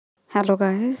Hello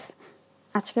guys,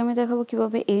 আজকে আমি দেখাবো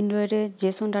কিভাবে অ্যান্ড্রয়েডে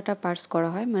জেসন ডাটা পার্স করা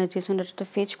হয়, মানে জেসন ডাটাটা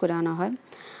ফেচ করে আনা হয়।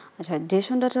 আচ্ছা,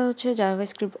 জেসন ডাটা হচ্ছে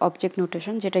জাভাস্ক্রিপ্ট অবজেক্ট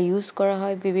নোটেশন, যেটা ইউজ করা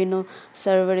হয় বিভিন্ন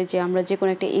সার্ভারে। যে আমরা যে কোনো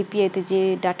একটা এপিআইতে যে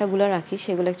ডাটাগুলো রাখি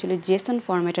সেগুলো অ্যাকচুয়ালি জেসন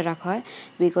ফরম্যাটে রাখা হয়,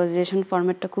 বিকজ জেসন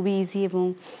ফরম্যাটটা খুবই ইজি এবং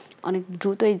অনেক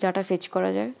দ্রুত এই ডাটা ফেচ করা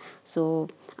যায়। সো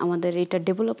আমাদের এটা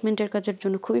ডেভেলপমেন্টের কাজের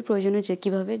জন্য খুবই প্রয়োজনীয় যে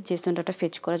কীভাবে জেসন ডাটা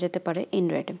ফেচ করা যেতে পারে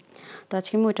অ্যান্ড্রয়েডে। তো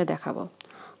আজকে আমি ওইটা দেখাবো।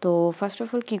 তো ফার্স্ট অফ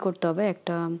অল কী করতে হবে,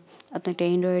 আপনি একটা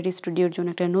অ্যান্ড্রয়েড স্টুডিওর জন্য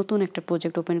নতুন একটা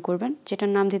প্রজেক্ট ওপেন করবেন,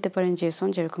 যেটার নাম দিতে পারেন জেসন,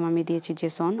 যেরকম আমি দিয়েছি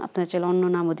জেসন। আপনার চাইলে অন্য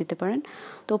নামও দিতে পারেন।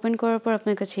 তো ওপেন করার পর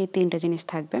আপনার কাছে এই তিনটা জিনিস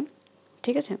থাকবে,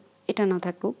 ঠিক আছে? এটা না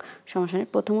থাকুক সমস্যা নেই।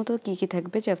 প্রথমত কী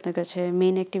থাকবে, যে আপনার কাছে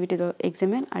মেইন অ্যাক্টিভিটি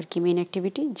এক্সএমএল আর কি মেইন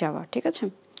অ্যাক্টিভিটি জাভা, ঠিক আছে?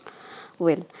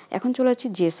 এখন চলে যাচ্ছি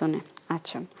জেসনে।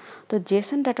 আচ্ছা, তো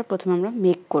জেসন ডাটা প্রথমে আমরা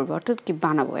মেক করবো, অর্থাৎ কি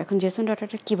বানাবো। এখন জেসন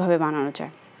ডাটাটা কীভাবে বানানো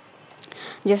যায়?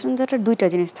 জেসন ডাটার দুইটা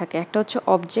জিনিস থাকে, একটা হচ্ছে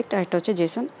অবজেক্ট আর একটা হচ্ছে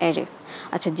জেসন অ্যারে।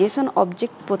 আচ্ছা, জেসন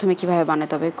অবজেক্ট প্রথমে কীভাবে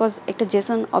বানাতে হবে, বিকজ একটা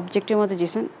জেসন অবজেক্টের মধ্যে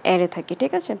জেসন অ্যারে থাকে,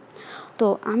 ঠিক আছে? তো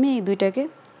আমি এই দুইটাকে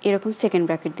এরকম সেকেন্ড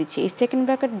ব্র্যাকেট দিচ্ছি। এই সেকেন্ড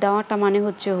ব্র্যাকেট দেওয়াটা মানে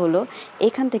হলো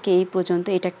এখান থেকে এই পর্যন্ত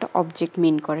এটা একটা অবজেক্ট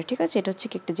মিন করে, ঠিক আছে? এটা হচ্ছে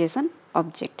কি একটা জেসন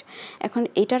অবজেক্ট। এখন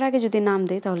এটার আগে যদি নাম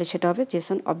দেয় তাহলে সেটা হবে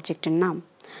জেসন অবজেক্টের নাম।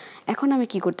 এখন আমি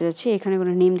কি করতে যাচ্ছি, এখানে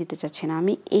কোনো নেম দিতে চাচ্ছি না,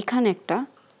 আমি এখানে একটা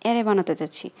অ্যারে বানাতে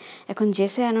চাচ্ছি। এখন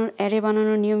অ্যারে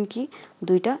বানানোর নিয়ম কি,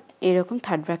 দুইটা এরকম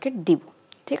থার্ড ব্র্যাকেট দিব,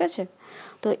 ঠিক আছে?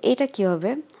 তো এটা কি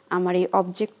হবে, আমার এই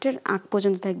অবজেক্টের আগ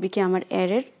পর্যন্ত থাকবে কি আমার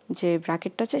অ্যারের যে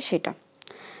ব্র্যাকেটটা আছে সেটা।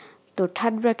 তো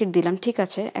থার্ড ব্র্যাকেট দিলাম, ঠিক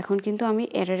আছে? এখন কিন্তু আমি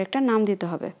অ্যারের একটা নাম দিতে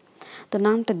হবে। তো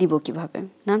নামটা দিব কিভাবে?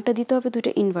 নামটা দিতে হবে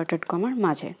দুইটা ইনভার্টেড কমার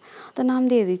মাঝে। তো নাম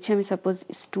দিয়ে দিচ্ছি আমি সাপোজ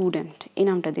স্টুডেন্ট, এই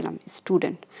নামটা দিলাম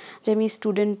স্টুডেন্ট। যে আমি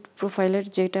স্টুডেন্ট প্রোফাইলের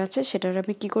যেটা আছে সেটার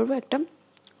আমি কী করবো, একটা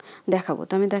দেখাবো।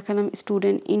 তো আমি দেখালাম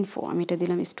স্টুডেন্ট ইনফো, আমি এটা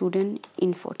দিলাম স্টুডেন্ট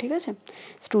ইনফো, ঠিক আছে?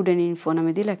 স্টুডেন্ট ইনফো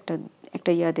নামে দিলে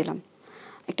একটা দিলাম,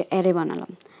 একটা অ্যারে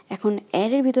বানালাম। এখন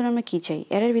অ্যারের ভিতরে আমরা কী চাই,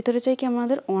 অ্যারের ভিতরে চাই কি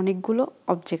আমাদের অনেকগুলো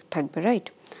অবজেক্ট থাকবে, রাইট?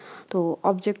 তো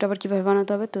অবজেক্ট আবার কীভাবে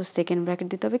বানাতে হবে, তো সেকেন্ড ব্র্যাকেট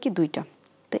দিতে হবে কি দুইটা।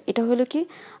 তো এটা হলো কি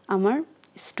আমার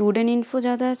স্টুডেন্ট ইনফো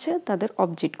যাদের আছে তাদের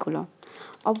অবজেক্টগুলো।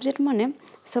 অবজেক্ট মানে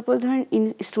সাপোজ ধরেন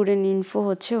স্টুডেন্ট ইনফো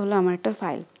হলো আমার একটা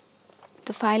ফাইল।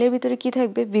 তো ফাইলের ভিতরে কি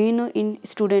থাকবে, বিভিন্ন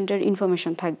স্টুডেন্টের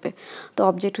ইনফরমেশন থাকবে। তো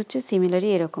অবজেক্ট হচ্ছে সিমিলারই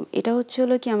এরকম। এটা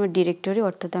হলো কি আমার ডিরেক্টরি,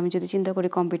 অর্থাৎ আমি যদি চিন্তা করি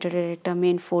কম্পিউটারের একটা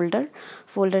মেন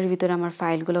ফোল্ডারের ভিতরে আমার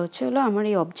ফাইলগুলো হলো আমার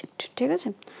এই অবজেক্ট, ঠিক আছে?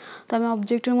 তো আমি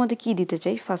অবজেক্টের মধ্যে কি দিতে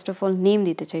চাই, ফার্স্ট অফ অল নেম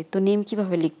দিতে চাই। তো নেম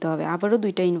কীভাবে লিখতে হবে, আবারও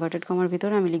দুইটা ইনভার্টেড কমার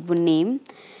ভিতরে আমি লিখবো নেম,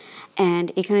 অ্যান্ড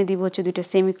এখানে দিব হচ্ছে দুইটা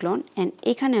সেমিক্লন, অ্যান্ড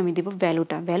এখানে আমি দিব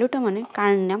ভ্যালুটা মানে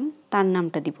কার নাম তার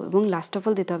নামটা দিব, এবং লাস্ট অফ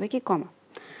অল দিতে হবে কি কমা।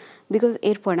 বিকজ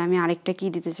এরপর আমি আরেকটা কি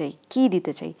দিতে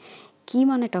চাই, কি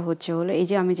মানেটা হলো এই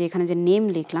যে আমি যে এখানে যে নেম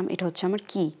লিখলাম এটা হচ্ছে আমার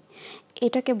কি,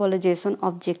 এটাকে বলে জেসন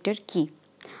অবজেক্টের কি।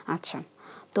 আচ্ছা,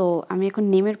 তো আমি এখন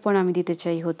নেমের পর আমি দিতে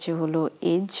চাই হলো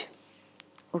এজ,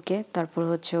 ওকে? তারপর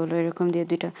হলো এরকম দিয়ে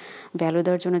দুইটা ভ্যালু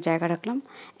দেওয়ার জন্য জায়গা রাখলাম,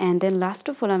 and then last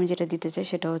of all আমি যেটা দিতে চাই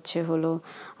সেটা হলো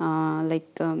লাইক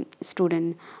স্টুডেন্ট,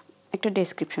 একটা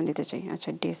ডেসক্রিপশন দিতে চাই। আচ্ছা,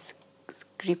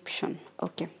 ডেসক্রিপশন,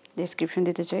 ওকে, ডেসক্রিপশন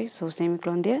দিতে চাই। সো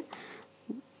সেমিক্লন দিয়ে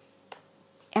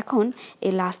এখন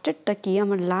এই লাস্টেরটা কি,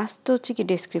 আমার লাস্ট হচ্ছে কি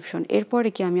ডেসক্রিপশন, এরপরে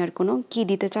কি আমি আর কোনো কি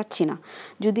দিতে চাচ্ছি না।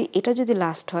 যদি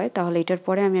লাস্ট হয় তাহলে এটার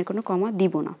পরে আমি আর কোনো কমা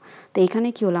দিব না। তো এখানে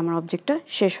কি হলো, আমার অবজেক্টটা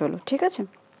শেষ হলো, ঠিক আছে?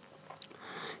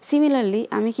 সিমিলারলি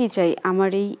আমি কি চাই, আমার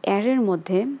এই অ্যারের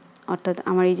মধ্যে, অর্থাৎ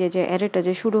আমার এই যে অ্যারেটা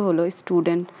যে শুরু হলো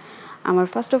স্টুডেন্ট, আমার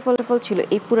ফার্স্ট অফ অল ছিল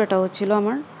এই পুরাটা হচ্ছে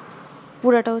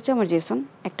আমার জেসন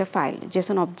একটা ফাইল,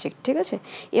 জেসন অবজেক্ট, ঠিক আছে?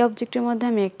 এই অবজেক্টের মধ্যে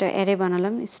আমি একটা অ্যারে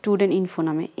বানালাম স্টুডেন্ট ইনফো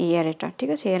নামে, এই অ্যারেটা, ঠিক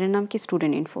আছে? অ্যারের নাম কি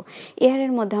স্টুডেন্ট ইনফো। এই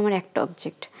অ্যারের মধ্যে আমার একটা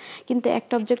অবজেক্ট, কিন্তু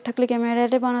একটা অবজেক্ট থাকলে কি আমি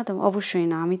অ্যারে বানাতাম? অবশ্যই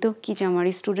না। আমি তো কি চাই, আমার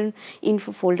স্টুডেন্ট ইনফো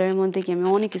ফোল্ডারের মধ্যে কি আমি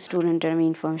অনেক স্টুডেন্টের আমি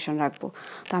ইনফরমেশন রাখবো।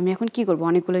 তো আমি এখন কি করবো,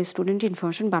 অনেকগুলো স্টুডেন্ট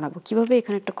ইনফরমেশন বানাবো। কীভাবে,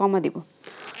 এখানে একটা কমা দিব,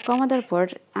 কমা দেওয়ার পর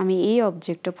আমি এই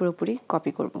অবজেক্টটা পুরোপুরি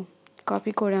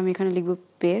কপি করে আমি এখানে লিখবো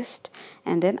পেস্ট,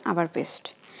 অ্যান্ড দেন আবার পেস্ট।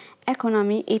 এখন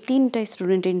আমি এই তিনটা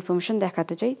স্টুডেন্টের ইনফরমেশন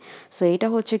দেখাতে চাই। সো এটা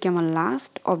হচ্ছে কি আমার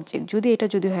লাস্ট অবজেক্ট,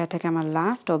 যদি হয়ে থাকে আমার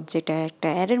লাস্ট অবজেক্ট একটা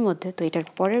অ্যারের মধ্যে, তো এটার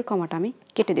পরের কমাটা আমি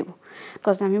কেটে দেবো।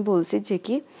 বিকজ আমি বলছি যে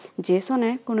কি জেসনে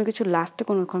কোনো কিছু লাস্টে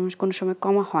কোনো সময়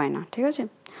কমা হয় না, ঠিক আছে?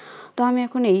 তো আমি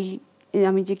এখন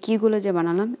আমি যে কিগুলো যে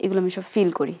বানালাম এগুলো আমি সব ফিল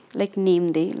করি, লাইক নেম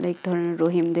দিই, লাইক ধরেন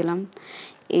রহিম দিলাম,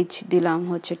 এজ দিলাম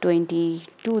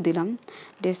 22 দিলাম,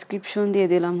 ডেসক্রিপশন দিয়ে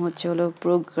দিলাম হলো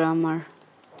প্রোগ্রামার,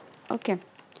 ওকে,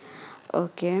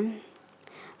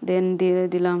 দেন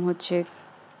দিলাম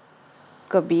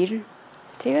কবির,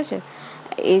 ঠিক আছে?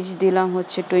 এজ দিলাম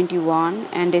 21,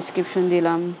 অ্যান্ড ডেসক্রিপশন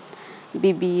দিলাম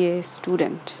বিবিএ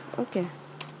স্টুডেন্ট, ওকে,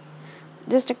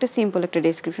 জাস্ট একটা সিম্পল একটা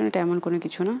ডেসক্রিপশন, এটা এমন কোনো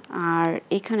কিছু না। আর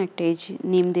এখানে একটা এজ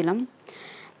নেম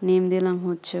দিলাম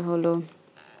হচ্ছে হলো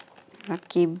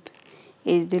রাকিব,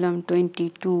 এজ দিলাম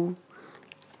 22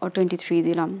 or 23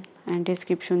 দিলাম, অ্যান্ড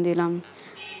ডেসক্রিপশন দিলাম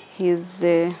he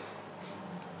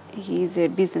is a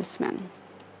businessman.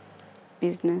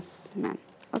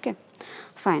 Okay,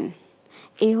 fine.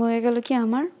 এই হয়ে গেল কি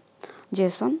আমার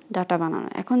জেসন ডাটা বানানো।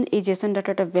 এখন এই জেসন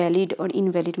ডাটাটা ভ্যালিড অর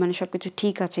ইনভ্যালিড, মানে সব কিছু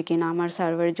ঠিক আছে কিনা, আমার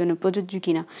সার্ভারের জন্য প্রযোজ্য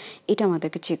কিনা, এটা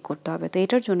আমাদেরকে চেক করতে হবে। তো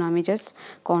এটার জন্য আমি জাস্ট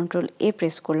Ctrl+A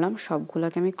প্রেস করলাম,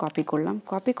 সবগুলোকে আমি কপি করলাম।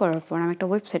 কপি করার পর আমি একটা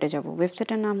ওয়েবসাইটে যাব।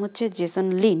 ওয়েবসাইটের নাম হচ্ছে জেসন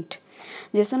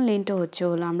লিন্টটা হচ্ছে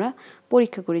হলো আমরা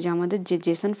পরীক্ষা করি যে আমাদের যে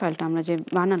জেসন ফাইলটা আমরা যে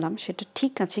বানালাম সেটা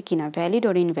ঠিক আছে কিনা, ভ্যালিড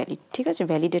অর ইনভ্যালিড, ঠিক আছে,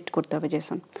 ভ্যালিডেট করতে হবে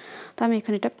জেসন। তো আমি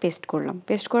এখানে এটা পেস্ট করলাম।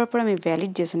 পেস্ট করার পর আমি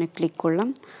ভ্যালিড জেসনে ক্লিক করলাম।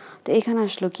 তো এখানে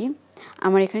আসলো কি,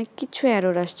 আমার এখানে কিছু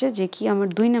এরর আসছে, যে কি আমার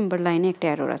 2 নম্বর লাইনে একটা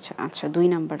এরর আছে। আচ্ছা, 2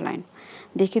 নম্বর লাইন,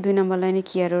 দেখি 2 নম্বর লাইনে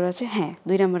কি এরর আছে। হ্যাঁ,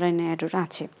 2 নম্বর লাইনে এরর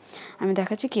আছে। আমি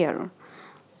দেখাচ্ছি কি এরর।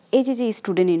 এই যে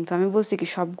স্টুডেন্ট ইনফো, আমি বলছি কি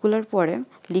সবগুলোর পরে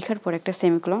লেখার পরে একটা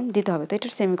সেমিকোলন দিতে হবে। তো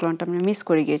এটার সেমিকোলনটা আমরা মিস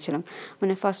করে গিয়েছিলাম,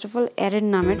 মানে ফার্স্ট অফ অল অ্যারের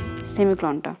নামের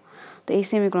সেমিকোলনটা। তো এই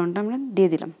সেমিকোলনটা আমরা দিয়ে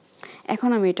দিলাম। এখন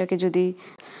আমি এটাকে যদি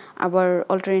আবার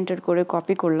অল্টারনেটর করে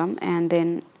কপি করলাম, অ্যান্ড দেন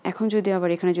এখন যদি আবার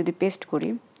এখানে যদি পেস্ট করি,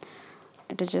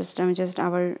 এটা আমি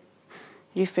আবার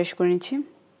রিফ্রেশ করে নিচ্ছি।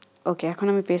 ওকে, এখন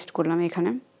আমি পেস্ট করলাম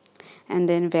এখানে, অ্যান্ড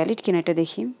দেন ভ্যালিড কিনা এটা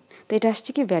দেখি। তো এটা আসছে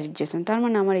কি ভ্যালিড জেসন, তার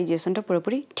মানে আমার এই জেসনটা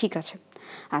পুরোপুরি ঠিক আছে।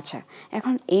 আচ্ছা,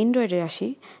 এখন অ্যান্ড্রয়েডে আসি,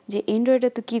 যে অ্যান্ড্রয়েডে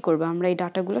তো কী করবো, আমরা এই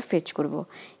ডাটাগুলো ফেচ করব।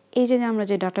 এই যে আমরা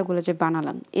যে ডাটাগুলো যে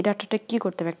বানালাম, এই ডাটাটা কী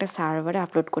করতে হবে, একটা সার্ভারে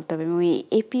আপলোড করতে হবে, এবং এই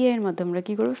এপিআইয়ের মাধ্যমে আমরা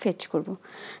কী করবো, ফেচ করব।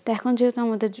 তো এখন যেহেতু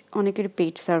আমাদের অনেকের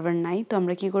পেইড সার্ভার নাই, তো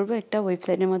আমরা কী করবো, একটা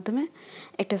ওয়েবসাইটের মাধ্যমে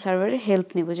একটা সার্ভারের হেল্প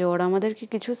নেব, যে ওরা আমাদেরকে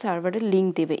কিছু সার্ভারের লিঙ্ক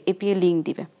দেবে, এপিআই লিঙ্ক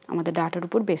দিবে আমাদের ডাটার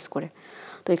উপর বেস করে।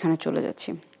 তো এখানে চলে যাচ্ছি।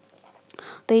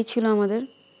 তো এই ছিল আমাদের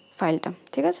ফাইলটা,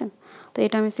 ঠিক আছে। তো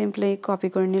এটা আমি সিম্পলি কপি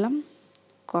করে নিলাম,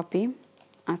 কপি।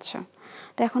 আচ্ছা,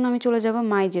 তো এখন আমি চলে যাব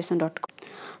myjson.com।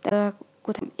 তা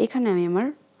কোথায়, এখানে আমি আমার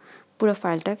পুরো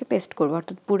ফাইলটাকে পেস্ট করব,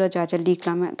 অর্থাৎ পুরো যা যা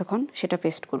লিখলাম তখন সেটা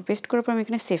পেস্ট করব। পেস্ট করার পর আমি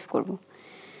এখানে সেভ করব।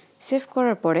 সেভ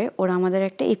করার পরে ওরা আমাদের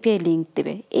একটা এপিআই লিঙ্ক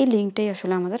দেবে, এই লিঙ্কটাই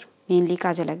আসলে আমাদের মেইনলি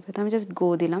কাজে লাগবে। তো আমি জাস্ট গো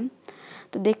দিলাম।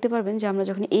 তো দেখতে পারবেন যে আমরা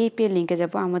যখন এই এপিআই লিঙ্কে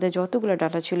যাব, আমাদের যতগুলো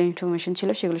ডাটা ছিল, ইনফরমেশন ছিল,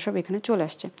 সেগুলো সব এখানে চলে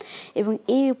আসছে, এবং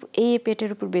এই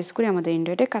এপিআইটার উপর বেস করে আমাদের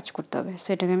অ্যান্ড্রয়েডে কাজ করতে হবে। সো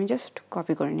এটাকে আমি জাস্ট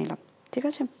কপি করে নিলাম, ঠিক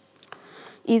আছে,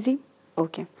 ইজি।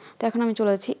 ওকে, তো এখন আমি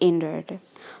চলে যাচ্ছি অ্যান্ড্রয়েডে।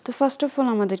 তো ফার্স্ট অফ অল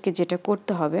আমাদেরকে যেটা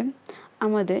করতে হবে,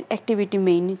 আমাদের অ্যাক্টিভিটি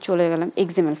মেইন চলে গেলাম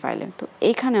এক্সএমএল ফাইলে। তো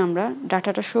এইখানে আমরা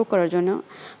ডাটাটা শো করার জন্য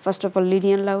ফার্স্ট অফ অল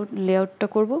লিনিয়ার লেআউটটা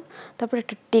করব, তারপর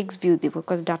একটা টেক্সট ভিউ দিব,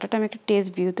 বিকজ ডাটাটা আমি একটা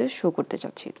টেক্সট ভিউতে শো করতে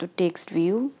চাচ্ছি। তো text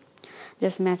view,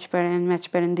 just match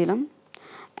parent দিলাম,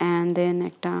 অ্যান্ড দেন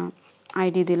একটা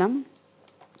আইডি দিলাম,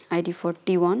 ID for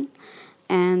T1,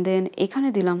 and then এখানে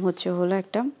দিলাম হচ্ছে হলো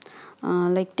একটা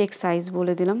লাইক টেক্সট সাইজ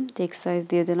বলে দিলাম, টেক্সট সাইজ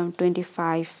দিয়ে দিলাম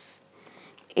 25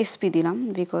 SP দিলাম,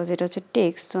 বিকজ এটা হচ্ছে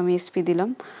টেক্সট, তো আমি SP দিলাম।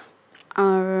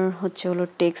 আর হচ্ছে হলো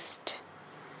টেক্সট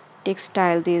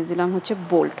স্টাইল দিয়ে দিলাম হচ্ছে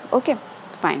বোল্ড। ওকে,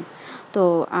 ফাইন। তো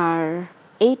আর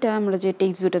এইটা আমরা যে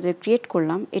টেক্সট ভিউটা যে ক্রিয়েট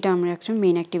করলাম, এটা আমরা একজন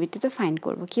মেইন অ্যাক্টিভিটিতে ফাইন্ড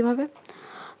করব। কিভাবে?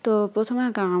 তো প্রথমে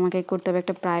আমাকে করতে হবে,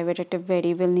 একটা প্রাইভেট একটা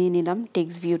ভ্যারিয়েবল নিয়ে নিলাম,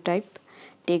 text view type,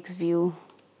 text view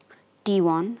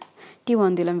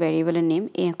T1 দিলাম ভ্যারিয়েবলের নেম।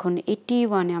 এখন এই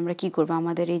T1-এ আমরা কি করব,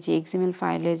 আমাদের এই যে এক্সএমএল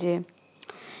ফাইলে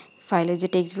যে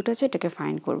টেক্সট ভিউটা আছে এটাকে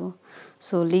ফাইন্ড করব।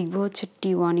 সো লিখবো হচ্ছে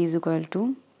T1 is equal to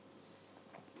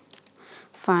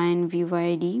find view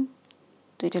ID,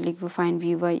 তো এটা লিখবো find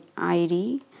view ID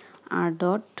R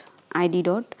dot ID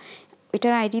dot,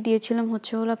 এটার আইডি দিয়েছিলাম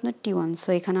হচ্ছে হলো আপনার T1, সো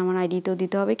এখানে আমার আইডিতেও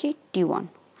দিতে হবে কি T1,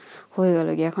 হয়ে গেল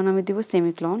গিয়ে। এখন আমি দিব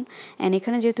সেমিকোলন, অ্যান্ড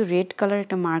এখানে যেহেতু রেড কালার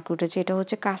একটা মার্ক উঠেছে, এটা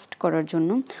হচ্ছে কাস্ট করার জন্য।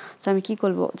 সো আমি কী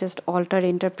করবো, জাস্ট অল্টার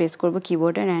এন্টার প্রেস করবো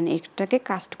কিবোর্ডে, অ্যান্ড এটাকে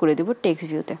কাস্ট করে দেবো টেক্সট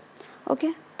ভিউতে। ওকে,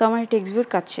 তো আমার টেক্সট ভিউর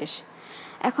কাজ শেষ।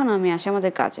 এখন আমি আসি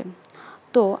আমাদের কাজে।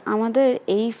 তো আমাদের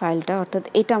এই ফাইলটা, অর্থাৎ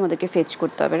এটা আমাদেরকে ফেচ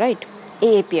করতে হবে, রাইট,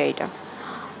 এই এপিআইটা।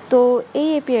 তো এই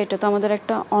এপিআইটা তো আমাদের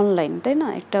একটা অনলাইন, তাই না,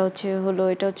 এটা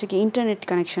হচ্ছে কি ইন্টারনেট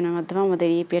কানেকশনের মাধ্যমে আমাদের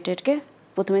এই এপিআইটাকে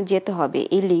প্রথমে যেতে হবে,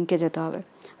 এই লিঙ্কে যেতে হবে,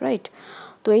 রাইট।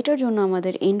 তো এইটার জন্য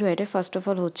আমাদের অ্যান্ড্রয়েডে ফার্স্ট অফ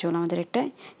অল হচ্ছে হলো আমাদের একটা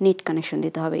নেট কানেকশন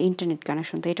দিতে হবে, ইন্টারনেট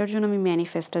কানেকশন। তো এটার জন্য আমি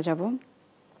ম্যানিফেস্টে যাব।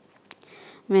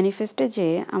 ম্যানিফেস্টে যে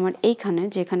আমার এইখানে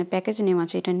যেখানে প্যাকেজ নেম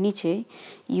আছে, এটার নিচে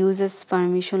ইউজেস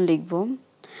পারমিশন লিখব,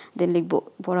 দেন লিখব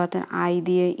বড় হাতের আই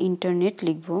দিয়ে ইন্টারনেট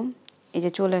লিখব, এই যে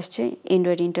চলে আসছে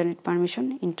অ্যান্ড্রয়েড ইন্টারনেট পারমিশন,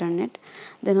 ইন্টারনেট,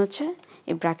 দেন হচ্ছে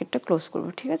এই ব্র্যাকেটটা ক্লোজ করব,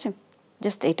 ঠিক আছে,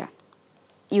 জাস্ট এটা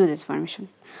ইউজেস পারমিশন।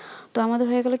 তো আমাদের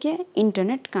হয়ে গেল কি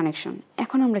ইন্টারনেট কানেকশন।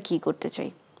 এখন আমরা কি করতে চাই,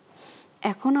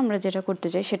 এখন আমরা যেটা করতে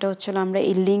চাই সেটা হচ্ছে আমরা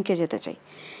এই লিঙ্কে যেতে চাই।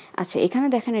 আচ্ছা, এখানে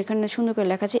দেখেন, এখানে সুন্দর করে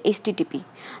লেখা আছে HTTP,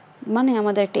 মানে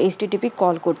আমাদের একটা HTTP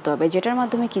কল করতে হবে, যেটার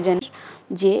মাধ্যমে কি জানিস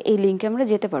যে এই লিঙ্কে আমরা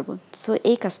যেতে পারবো। সো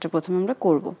এই কাজটা প্রথমে আমরা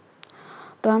করব।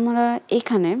 তো আমরা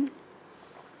এখানে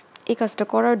এই কাজটা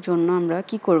করার জন্য আমরা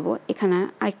কি করব, এখানে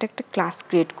একটা ক্লাস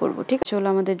ক্রিয়েট করব। ঠিক আছে, হলো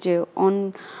আমাদের যে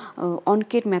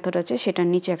অনকেট মেথড আছে সেটার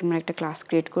নিচে আমরা একটা ক্লাস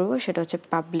ক্রিয়েট করব, সেটা হচ্ছে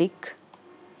পাবলিক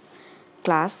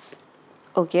ক্লাস।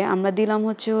 ওকে, আমরা দিলাম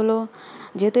হচ্ছে হলো,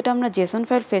 যেহেতু এটা আমরা জেসন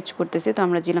ফাইল ফেচ করতেছি, তো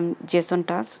আমরা দিলাম জেসন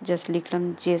টাস্ক, জাস্ট লিখলাম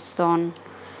জেসন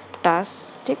টাস্ক।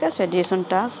 ঠিক আছে, জেসন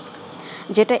টাস্ক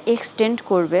যেটা এক্সটেন্ড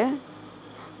করবে,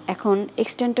 এখন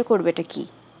এক্সটেন্ডটা করবে এটা কি,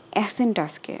 অ্যাসিন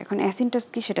টাস্কে। এখন অ্যাসিন টাস্ক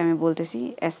কি সেটা আমি বলতেছি,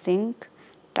 অ্যাসিং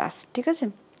টাস্ক। ঠিক আছে,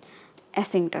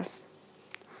 অ্যাসিং টাস্ক।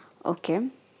 ওকে,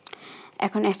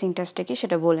 এখন অ্যাসিং টাস্কটা কি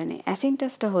সেটা বলে নিই। অ্যাসিং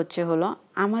টাস্কটা হচ্ছে হলো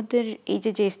আমাদের এই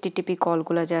যে HTTP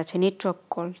কলগুলো যা আছে, নেটওয়ার্ক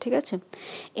কল, ঠিক আছে,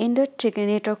 এন্ড্রয়েড থেকে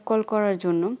নেটওয়ার্ক কল করার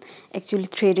জন্য অ্যাকচুয়ালি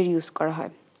থ্রেডের ইউজ করা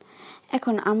হয়।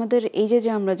 এখন আমাদের এই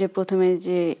যে আমরা যে প্রথমে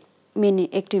যে মেন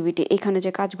অ্যাক্টিভিটি, এখানে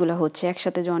যে কাজগুলো হচ্ছে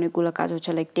একসাথে, যে অনেকগুলো কাজ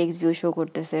হচ্ছে, লাইক টেক্সট ভিউ শো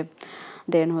করতেছে,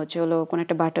 দেন হচ্ছে হলো কোনো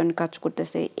একটা বাটন কাজ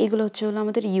করতেছে, এগুলো হচ্ছে হলো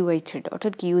আমাদের UI থ্রেড,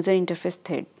 অর্থাৎ কি ইউজার ইন্টারফেস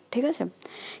থ্রেড। ঠিক আছে,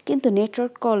 কিন্তু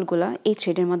নেটওয়ার্ক কলগুলো এই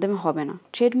থ্রেডের মাধ্যমে হবে না।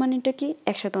 থ্রেড মানেটা কি,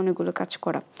 একসাথে অনেকগুলো কাজ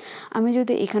করা। আমি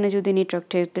যদি এখানে যদি নেটওয়ার্ক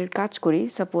থ্রেডের কাজ করি,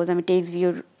 সাপোজ আমি টেক্সট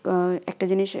ভিউর একটা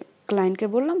জিনিস ক্লায়েন্টকে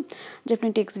বললাম যে আপনি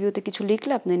টেক্সট ভিউতে কিছু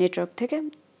লিখলে আপনি নেটওয়ার্ক থেকে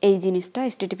এই জিনিসটা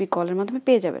HTTP কলের মাধ্যমে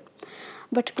পেয়ে যাবেন।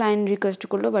 বাট ক্লায়েন্ট রিকোয়েস্ট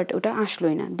করলো, বাট ওটা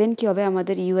আসলোই না। দেন কী হবে,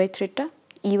 আমাদের UI থ্রেডটা,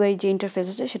 UI যে ইন্টারফেস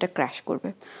আছে সেটা ক্র্যাশ করবে।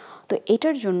 তো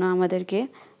এটার জন্য আমাদেরকে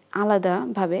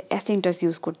আলাদাভাবে অ্যাসিংটাস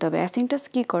ইউজ করতে হবে। অ্যাসিংটাস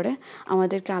কী করে,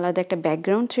 আমাদেরকে আলাদা একটা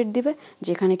ব্যাকগ্রাউন্ড থ্রেড দিবে,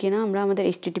 যেখানে কিনা আমরা আমাদের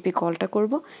HTTP কলটা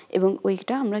করব এবং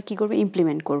ওইটা আমরা কী করবো,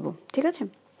 ইমপ্লিমেন্ট করব। ঠিক আছে,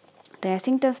 তো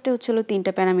অ্যাসিং টাস্কটা হচ্ছে হলো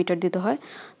 3টা প্যারামিটার দিতে হয়।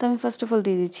 তো আমি ফার্স্ট অফ অল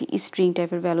দিয়ে দিচ্ছি স্ট্রিং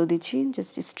টাইপের ভ্যালু দিচ্ছি,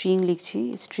 জাস্ট স্ট্রিং লিখছি,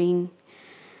 স্ট্রিং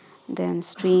দেন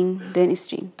স্ট্রিং দেন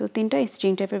স্ট্রিং, তো 3টা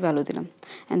স্ট্রিং টাইপের ভ্যালু দিলাম,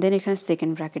 অ্যান্ড দেন এখানে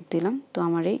সেকেন্ড ব্র্যাকেট দিলাম। তো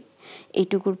আমার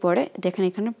এইটুকুর পরে দেখেন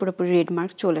এখানে পুরোপুরি রেড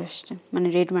মার্ক চলে আসছে, মানে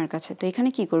রেড মার্ক আছে। তো এখানে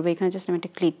কী করবো, এখানে জাস্ট আমি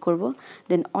একটা ক্লিক করবো,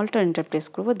 দেন অল্টার এন্টার প্রেস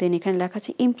করবো, দেন এখানে লেখা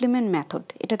আছে ইমপ্লিমেন্ট মেথড,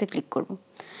 এটাতে ক্লিক করবো।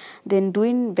 দেন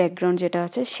ডুইন ব্যাকগ্রাউন্ড যেটা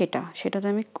আছে সেটাতে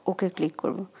আমি ওকে ক্লিক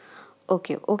করবো।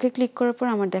 ওকে ক্লিক করার পর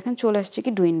আমার দেখেন চলে আসছে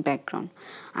কি ডুইন ব্যাকগ্রাউন্ড।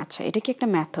 আচ্ছা, এটা কি একটা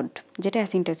মেথড যেটা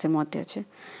অ্যাসিনট্যাক্সের মধ্যে আছে।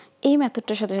 এই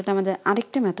মেথডটার সাথে সাথে আমাদের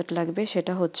আরেকটা মেথড লাগবে,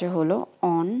 সেটা হচ্ছে হলো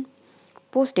অন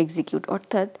পোস্ট এক্সিকিউট,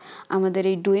 অর্থাৎ আমাদের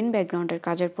এই ডুইন ব্যাকগ্রাউন্ডের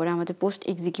কাজের পরে আমাদের পোস্ট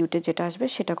এক্সিকিউটে যেটা আসবে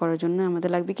সেটা করার জন্য আমাদের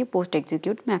লাগবে কি পোস্ট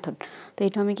এক্সিকিউট মেথড। তো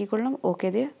এটা আমি কি করলাম, ওকে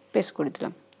দিয়ে পেস্ট করে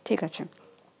দিলাম। ঠিক আছে,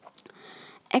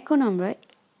 এখন আমরা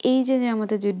এই যে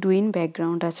আমাদের যে ডুইন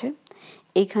ব্যাকগ্রাউন্ড আছে,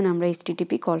 এইখানে আমরা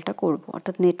HTTP কলটা করব,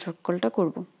 অর্থাৎ নেটওয়ার্ক কলটা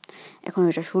করব। এখন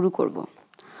এটা শুরু করব।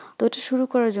 তো এটা শুরু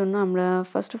করার জন্য আমরা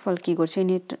ফার্স্ট অফ অল কী করছি,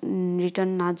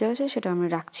 রিটার্ন না যা আছে সেটা আমরা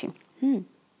রাখছি।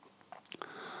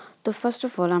 তো ফার্স্ট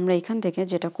অফ অল আমরা এখান থেকে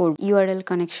যেটা করব, URL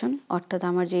কানেকশন, অর্থাৎ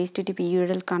আমার যে HTTP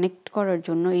URL কানেক্ট করার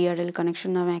জন্য URL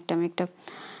কানেকশন নামে আমি একটা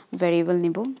ভ্যারিয়েবল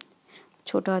নিব,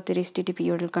 ছোটো হাতের HTTP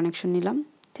URL কানেকশন নিলাম।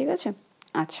 ঠিক আছে,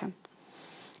 আচ্ছা,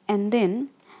 অ্যান্ড দেন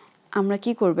আমরা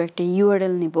কি করব, একটা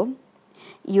URL নিব,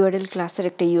 URL ক্লাসের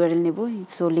একটা URL নেব।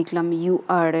 সো লিখলাম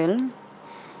URL,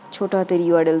 ছোটো হাতের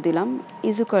URL দিলাম,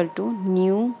 is equal to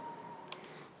new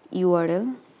URL।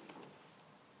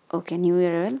 Okay, new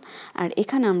URL। আর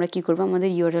এখানে আমরা কি করব, আমাদের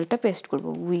URLটা পেস্ট করব,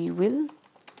 we will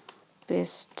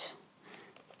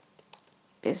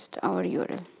paste hour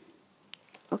URL।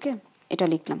 ওকে, এটা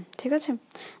লিখলাম। ঠিক আছে,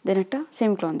 দেন একটা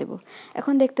সেমিকোলন দেব।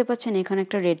 এখন দেখতে পাচ্ছেন এখানে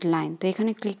একটা রেড লাইন, তো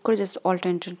এখানে ক্লিক করে জাস্ট অল্ট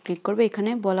এন্টার ক্লিক করবে। এখানে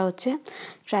বলা হচ্ছে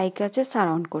ট্রাই কাজে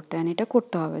সারাউন্ড করতে, অ্যান্ড এটা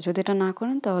করতে হবে। যদি এটা না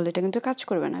করেন তাহলে এটা কিন্তু কাজ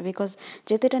করবে না, বিকজ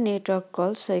যেহেতু এটা নেটওয়ার্ক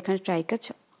কল, সো এখানে ট্রাই কাজ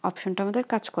অপশনটা আমাদের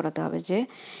কাজ করাতে হবে, যে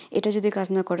এটা যদি কাজ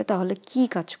না করে তাহলে কি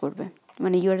কাজ করবে,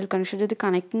 মানে URL কানেকশন যদি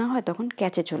কানেক্ট না হয় তখন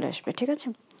ক্যাচে চলে আসবে। ঠিক আছে,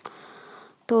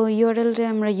 তো URLে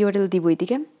আমরা URL দিব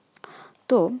এইদিকে।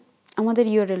 তো আমাদের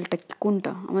URLটা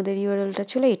কোনটা, আমাদের URLটা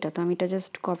ছিল এটা। তো আমি এটা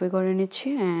জাস্ট কপি করে নিচ্ছি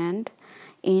অ্যান্ড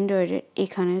এন্ড্রয়েডের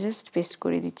এখানে জাস্ট পেস্ট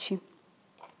করে দিচ্ছি।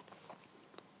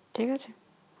 ঠিক আছে,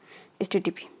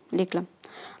 HTTP লিখলাম।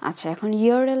 আচ্ছা, এখন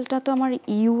URLটা তো আমার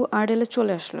URL-এ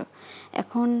চলে আসলো।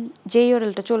 এখন যে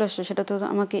URLটা চলে আসলো সেটা তো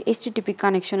আমাকে HTTP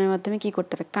কানেকশনের মাধ্যমে কি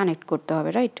করতে হবে, কানেক্ট করতে হবে,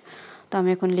 রাইট। তো আমি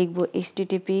এখন লিখব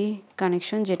HTTP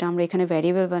কানেকশন, যেটা আমরা এখানে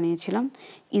ভ্যারিয়েবল বানিয়েছিলাম,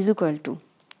 ইজ ইকুয়াল টু,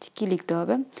 কী লিখতে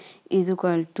হবে, ইজ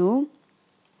ইকুয়াল টু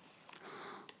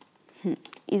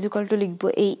লিখবো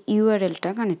এই URL-টা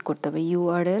কানেক্ট করতে হবে,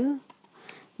 URL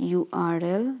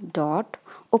ডট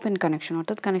ওপেন কানেকশন,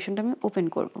 অর্থাৎ কানেকশনটা আমি ওপেন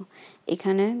করব।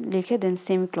 এখানে লিখে দেন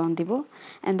সেমিকোলন দিব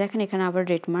অ্যান্ড দেখেন এখানে আবার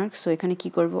রেড মার্ক। সো এখানে কি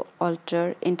করব, অল্টার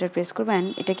এন্টার প্রেস করব অ্যান্ড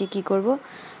এটাকে কি করব,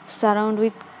 সারাউন্ড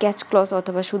উইথ ক্যাচ ক্লজ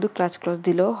অথবা শুধু ক্লাচ ক্লজ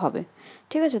দিলেও হবে।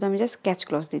 ঠিক আছে, তো আমি জাস্ট ক্যাচ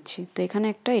ক্লজ দিচ্ছি। তো এখানে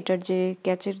একটা এটার যে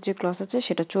ক্যাচের যে ক্লজ আছে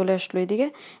সেটা চলে আসলো এদিকে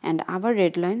অ্যান্ড আবার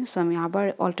রেড লাইন। সো আমি আবার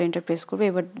অল্টার এন্টার প্রেস করবো।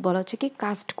 এবার বলা হচ্ছে কি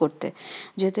কাস্ট করতে,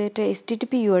 যেহেতু এটা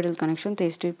HTTP URL কানেকশন, তো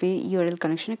HTTP URL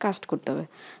কানেকশনে কাস্ট করতে হবে।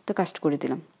 তো কাস্ট করে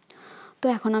দিলাম। তো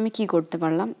এখন আমি কি করতে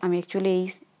পারলাম, আমি অ্যাকচুয়ালি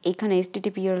এইখানে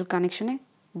HTTP URL কানেকশনে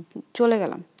চলে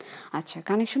গেলাম। আচ্ছা,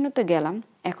 কানেকশনে তো গেলাম,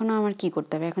 এখন আমার কি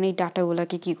করতে হবে, এখন এই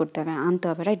ডাটাগুলোকে কি করতে হবে, আনতে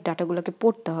হবে, রাইট? ডাটাগুলোকে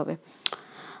পড়তে হবে।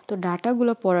 তো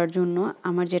ডাটাগুলো পড়ার জন্য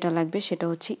আমার যেটা লাগবে সেটা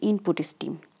হচ্ছে ইনপুট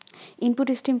স্ট্রিম। ইনপুট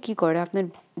স্ট্রিম কী করে, আপনার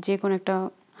যে কোনো একটা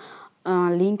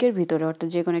লিঙ্কের ভিতরে, অর্থাৎ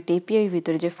যে কোনো একটা APIর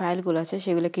ভিতরে যে ফাইলগুলো আছে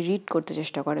সেগুলোকে রিড করতে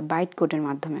চেষ্টা করে বাইট কোডের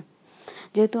মাধ্যমে।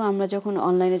 যেহেতু আমরা যখন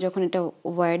অনলাইনে যখন এটা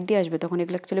ওয়ার্ড দিয়ে আসবে তখন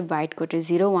এগুলো অ্যাকচুয়ালি বাইট কোডে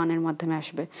 0-1 মাধ্যমে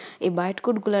আসবে। এই বাইট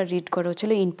কোডগুলো রিড করা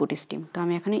হচ্ছিলো ইনপুট স্ট্রিম। তো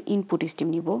আমি এখানে ইনপুট স্ট্রিম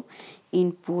নিব।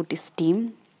 ইনপুট স্ট্রিম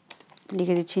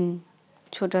লিখে দিচ্ছি,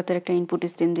 ছোটো হাতের একটা ইনপুট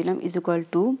স্ট্রিম দিলাম, ইজ ইকুয়াল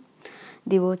টু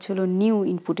দিব হচ্ছিল নিউ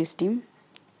ইনপুট স্ট্রিম,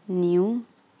 নিউ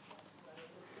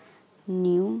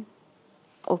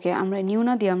ওকে। আমরা নিউ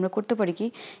না দিয়ে আমরা করতে পারি কি,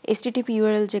 HTTP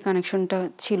URL যে কানেকশনটা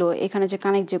ছিল এখানে যে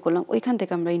কানেক্ট যে করলাম ওইখান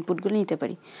থেকে আমরা ইনপুটগুলো নিতে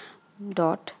পারি।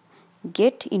 ডট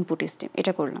গেট ইনপুট স্ট্রিম,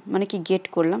 এটা করলাম, মানে কি গেট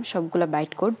করলাম সবগুলো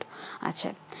বাইট কোড। আচ্ছা,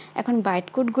 এখন বাইট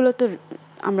কোডগুলো তো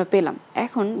আমরা পেলাম।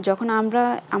 এখন যখন আমরা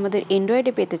আমাদের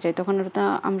অ্যান্ড্রয়েডে পেতে চাই তখন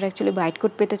আমরা অ্যাকচুয়ালি বাইট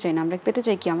কোড পেতে চাই না, আমরা পেতে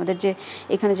চাই কি আমাদের যে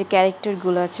এখানে যে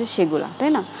ক্যারেক্টারগুলো আছে সেগুলো, তাই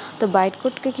না? তো বাইট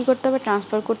কোডকে কী করতে হবে,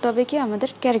 ট্রান্সফার করতে হবে কি আমাদের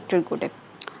ক্যারেক্টার কোডে,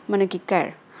 মানে কি ক্যার।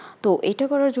 তো এটা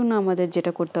করার জন্য আমাদের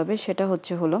যেটা করতে হবে সেটা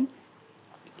হলো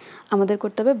আমাদের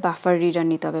করতে হবে বাফার রিডার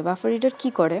নিতে হবে। বাফার রিডার কী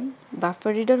করে,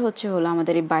 বাফার রিডার হলো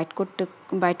আমাদের এই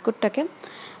বাইট কোডটাকে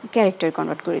ক্যারেক্টার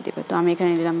কনভার্ট করে দেবে। তো আমি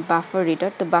এখানে নিলাম বাফার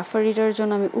রিডার। তো বাফার রিডারের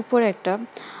জন্য আমি উপরে একটা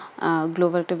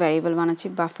গ্লোবাল একটা ভ্যারিয়েবল বানাচ্ছি,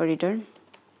 buffer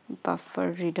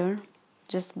reader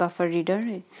just buffer reader,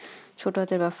 ছোটো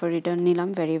হাতের বাফার রিডার নিলাম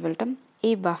ভ্যারিয়েবলটা।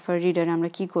 এই বাফার রিডারে আমরা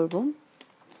কি করব,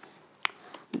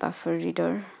 buffer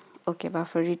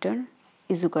reader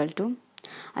is equal to,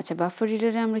 আচ্ছা বাফার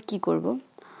রিডারে আমরা কি করব,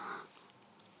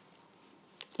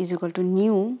 is equal to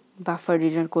new buffer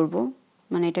reader করব,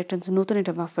 মানে এটা একটা নতুন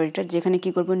একটা বাফার রিডার যেখানে কি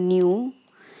করব নিউ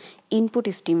ইনপুট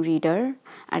স্ট্রিম রিডার,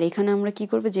 আর এখানে আমরা কি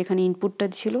করব যেখানে ইনপুটটা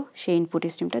ছিল সেই ইনপুট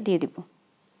স্ট্রিমটা দিয়ে দিব,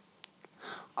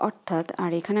 অর্থাৎ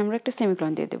আর এখানে আমরা একটা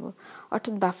সেমিকোলন দিয়ে দেব।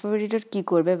 অর্থাৎ বাফার রিডার কী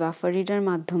করবে, বাফার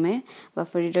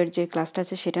রিডার যে ক্লাসটা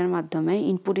আছে সেটার মাধ্যমে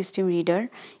ইনপুট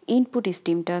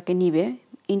স্ট্রিমটাকে নিবে।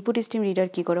 ইনপুট স্ট্রিম রিডার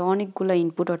কী করে, অনেকগুলো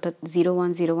ইনপুট অর্থাৎ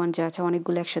 0-1 যা আছে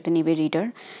অনেকগুলো একসাথে নেবে রিডার,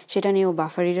 সেটা নিয়ে ও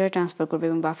বাফার রিডারে ট্রান্সফার করবে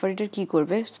এবং বাফার রিডার কী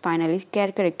করবে, ফাইনালি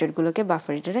ক্যারেক্টারগুলোকে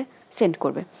বাফার রিডারে সেন্ড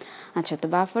করবে। আচ্ছা, তো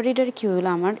বাফার রিডার কী হলো,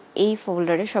 আমার এই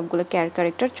ফোল্ডারে সবগুলো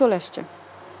ক্যারেক্টার চলে আসছে।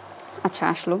 আচ্ছা,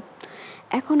 আসলো।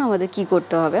 এখন আমাদের কি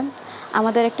করতে হবে,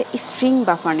 আমাদের একটা স্ট্রিং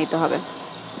বাফার নিতে হবে,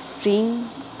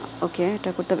 এটা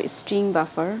করতে হবে স্ট্রিং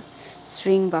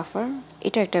বাফার,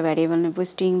 এটা একটা ভ্যারিয়েবল নেব,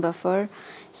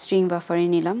 স্ট্রিং বাফারই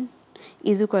নিলাম,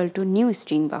 is equal to new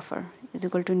string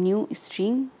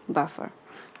buffer,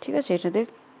 ঠিক আছে, এটাতে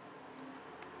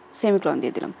সেমিকোলন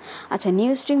দিয়ে দিলাম। আচ্ছা,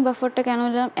 নিউ স্ট্রিং বাফারটা কেন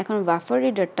নিলাম, এখন বাফার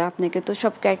রিডারটা আপনাকে তো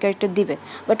সব ক্যারেক্টার দিবে,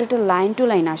 বাট ওটা লাইন টু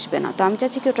লাইন আসবে না। তো আমি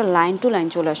চাচ্ছি কি ওটা লাইন টু লাইন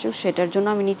চলে আসুক, সেটার জন্য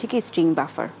আমি নিচ্ছি কি স্ট্রিং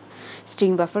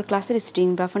বাফার ক্লাসের স্ট্রিং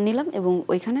বাফার নিলাম এবং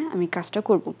ওইখানে আমি কাজটা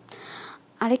করব।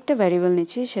 আরেকটা ভ্যারিয়েবল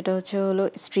নিচ্ছি, সেটা হলো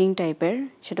স্ট্রিং টাইপের,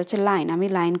 সেটা হচ্ছে লাইন। আমি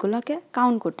লাইনগুলোকে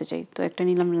কাউন্ট করতে চাই, তো একটা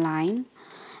নিলাম লাইন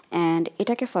অ্যান্ড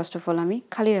এটাকে ফার্স্ট অফ অল আমি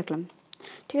খালি রাখলাম,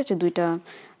 ঠিক আছে, দুইটা,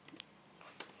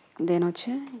 দেন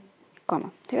হচ্ছে কমা,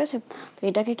 ঠিক আছে। তো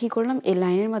এটাকে কি করলাম, এই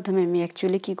লাইনের মাধ্যমে আমি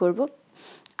অ্যাকচুয়ালি কি করব,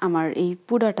 আমার এই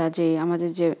পুরাটা যে আমাদের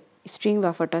যে স্ট্রিং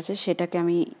বাফারটা আছে সেটাকে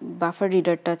আমি বাফার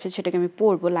রিডারটা আছে সেটাকে আমি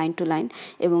পড়বো লাইন টু লাইন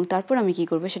এবং তারপর আমি কি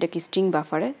করব সেটাকে স্ট্রিং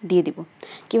বাফারে দিয়ে দিব।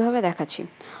 কিভাবে দেখাচ্ছি,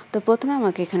 তো প্রথমে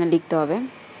আমাকে এখানে লিখতে হবে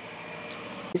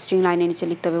স্ট্রিং লাইনের নিচে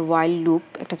লিখতে হবে ওয়াইল লুপ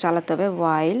একটা চালাতে হবে,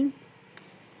 ওয়াইল,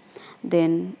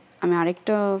 দেন আমি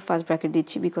আরেকটা ফার্স্ট ব্র্যাকেট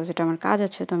দিচ্ছি বিকজ এটা আমার কাজ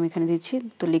আছে, তো আমি এখানে দিচ্ছি,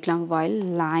 তো লিখলাম ওয়াইল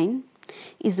লাইন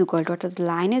ইজ ইকুয়াল টু, অর্থাৎ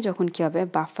লাইনে যখন কী হবে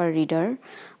buffer reader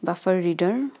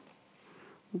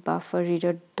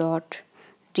dot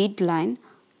read line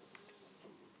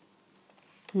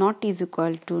not is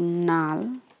equal to নাল,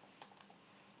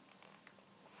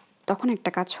 তখন একটা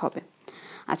কাজ হবে।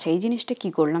 আচ্ছা, এই জিনিসটা কি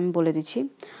করলাম বলে দিচ্ছি,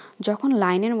 যখন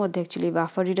লাইনের মধ্যে অ্যাকচুয়ালি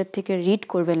বাফার রিডার থেকে রিড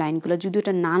করবে লাইনগুলো, যদি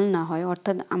ওটা নাল না হয়,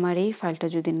 অর্থাৎ আমার এই ফাইলটা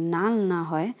যদি নাল না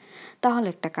হয়, তাহলে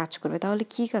একটা কাজ করবে। তাহলে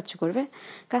কি কাজ করবে?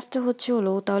 কাজটা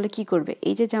হলো তাহলে কি করবে,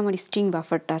 এই যে আমার স্ট্রিং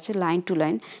বাফারটা আছে লাইন টু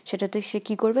লাইন, সেটাতে সে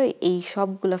কি করবে, এই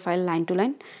সবগুলো ফাইল লাইন টু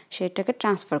লাইন সেটাকে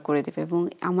ট্রান্সফার করে দেবে এবং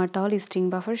আমার তাহলে স্ট্রিং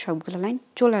বাফারে সবগুলো লাইন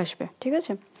চলে আসবে। ঠিক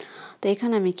আছে, তো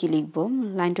এখানে আমি কি লিখব,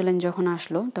 লাইন টু লাইন যখন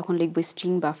আসলো তখন লিখব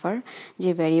স্ট্রিং বাফার যে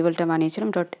ভ্যারিয়েবলটা বানিয়েছিলাম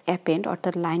ডট অ্যাপেন্ড,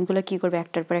 অর্থাৎ লাইনগুলো কি করবে,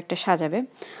 একটার পর একটা সাজাবে।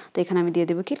 তো এখানে আমি দিয়ে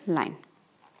দেবো কি লাইন,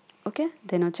 ওকে,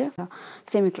 দেন হচ্ছে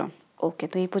সেমিক্লন। ওকে,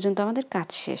 তো এই পর্যন্ত আমাদের কাজ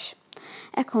শেষ।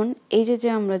 এখন এই যে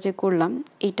আমরা যে করলাম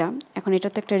এইটা, এখন এটা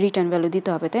তো একটা রিটার্ন ভ্যালু দিতে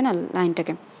হবে, তাই না,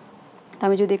 লাইনটাকে। তো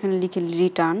আমি যদি এখানে লিখি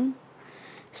return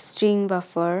string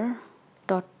buffer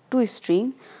dot two string,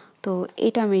 তো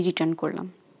এটা আমি রিটার্ন করলাম।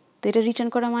 তো এটা রিটার্ন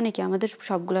করা মানে কি, আমাদের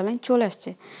সবগুলো লাইন চলে আসছে।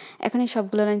 এখন এই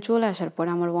সবগুলো লাইন চলে আসার পরে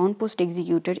আমার ওয়ান পোস্ট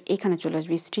এক্সিকিউটের এখানে চলে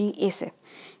আসবে স্ট্রিং এসে।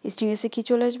 স্ট্রিং এসে কী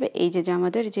চলে আসবে, এই যে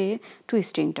আমাদের যে টু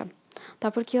স্ট্রিংটা।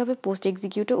 তারপর কী হবে, পোস্ট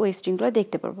এক্সিকিউটে ওই স্ট্রিংগুলো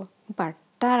দেখতে পারবো। বাট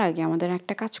তার আগে আমাদের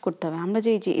একটা কাজ করতে হবে, আমরা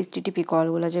যে HTTP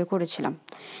কলগুলো যে করেছিলাম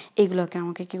এইগুলোকে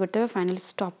আমাকে কী করতে হবে, ফাইনালি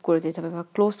স্টপ করে দিতে হবে বা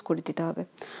ক্লোজ করে দিতে হবে।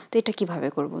 তো এটা কীভাবে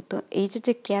করব, তো এই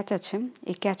যে ক্যাচ আছে,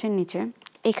 এই ক্যাচের নিচে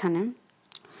এখানে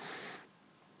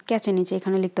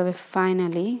এখানে লিখতে হবে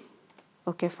ফাইনালি।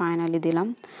 ওকে, ফাইনালি দিলাম।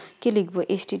 কি লিখবো,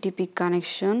 HTTP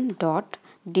কানেকশন ডট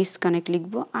ডিসকানেক্ট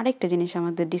লিখবো। আরেকটা জিনিস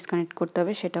আমাদের ডিসকানেক্ট করতে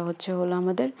হবে, সেটা হলো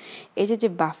আমাদের এই যে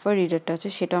বাফার রিডারটা আছে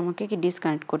সেটা আমাকে কি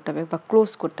ডিসকানেক্ট করতে হবে বা ক্লোজ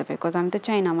করতে হবে, বিকজ আমি তো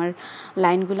চাই না আমার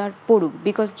লাইনগুলো আর পড়ুক,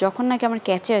 বিকজ যখন নাকি আমার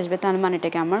ক্যাচে আসবে তার মানে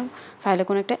এটাকে আমার ফাইলে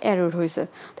কোনো একটা এরর হয়েছে।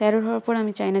 তো এরর হওয়ার পর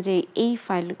আমি চাই না যে এই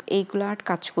এইগুলো আর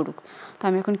কাজ করুক। তো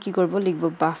আমি এখন কি করব, লিখবো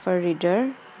বাফার রিডার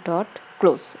ডট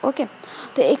ক্লোজ। ওকে,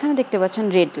 তো এখানে দেখতে পাচ্ছেন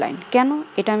রেড লাইন, কেন,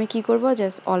 এটা আমি কি করব,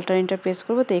 জাস্ট অল্টার এন্টার প্রেস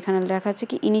করব। তো এখানে লেখা আছে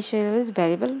কি ইনিশিয়ালাইজ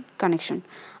ভ্যারিয়েবল কানেকশন।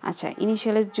 আচ্ছা,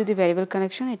 ইনিশিয়ালাইজ যদি ভ্যারিয়েবল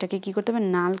কানেকশন, এটাকে কি করতে হবে,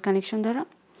 নাল কানেকশন দ্বারা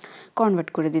কনভার্ট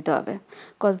করে দিতে হবে।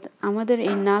 কজ আমাদের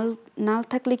এই নাল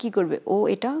থাকলে কি করবে, ও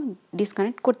এটা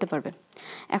ডিসকানেক্ট করতে পারবে।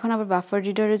 এখন আবার বাফার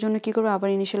রিডারের জন্য কি করবো, আবার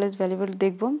ইনিশিয়ালাইজ ভ্যারিয়েবল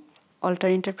দেখব, অল্টার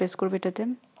এন্টার প্রেস করবো এটাতে,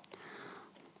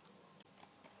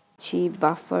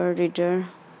 buffer reader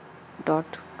dot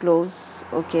close.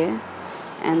 Okay,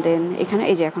 and then এখানে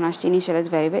এই যে এখন আসছে ইনিশিয়ালাইজ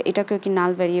ভ্যারিয়েবল, এটাকে কি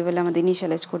নাল ভ্যারিয়েবলে আমাদের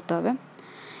ইনিশিয়ালাইজ করতে হবে।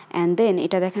 অ্যান্ড দেন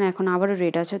এটা দেখেন এখন আবারও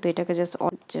রেড আছে, তো এটাকে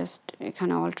জাস্ট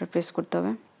এখানে অল্টার প্রেস করতে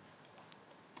হবে।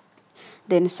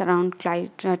 দেন সারাউন্ড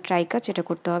ট্রাই কাজ এটা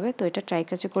করতে হবে, তো এটা ট্রাই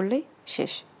কাজে করলেই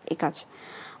শেষ এই কাজ।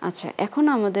 আচ্ছা, এখন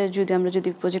আমরা যদি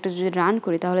প্রজেক্টটা যদি রান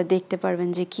করি তাহলে দেখতে পারবেন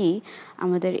যে কি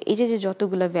আমাদের এই যে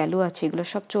যতগুলো ভ্যালু আছে এগুলো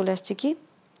সব চলে আসছে কি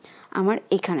আমার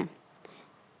এখানে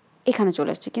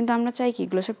চলে আসছে। কিন্তু আমরা চাই কি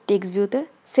এগুলো সব টেক্সট ভিউতে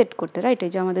সেট করতে, রাইট।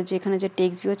 এই যে আমাদের যে এখানে যে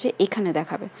টেক্সট ভিউ আছে এখানে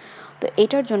দেখাবে। তো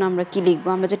এটার জন্য আমরা কি লিখবো,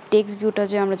 আমরা যে টেক্সট ভিউটা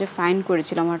আমরা যে ফাইন্ড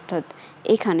করেছিলাম অর্থাৎ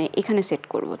এখানে সেট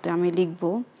করব। তো আমি লিখবো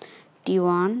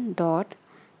t1 dot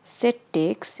set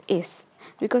text S,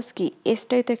 because কি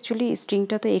এসটাই তো অ্যাকচুয়ালি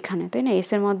স্ট্রিংটা তো এখানে, তাই না,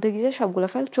 এসের মধ্যে গিয়ে সবগুলো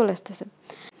ফাইল চলে আসতেছে।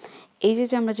 এই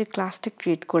যে আমরা যে ক্লাসটা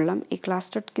ক্রিয়েট করলাম, এই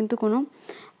ক্লাসটার কিন্তু কোনো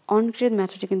অনক্রিয়েট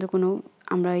মেথডে কিন্তু কোনো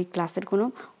আমরা এই ক্লাসের কোনো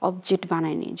অবজেক্ট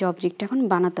বানাইনি, যে অবজেক্টটা এখন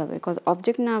বানাতে হবে, বিকজ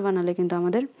অবজেক্ট না বানালে কিন্তু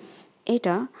আমাদের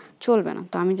এটা চলবে না।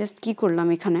 তো আমি জাস্ট কী করলাম,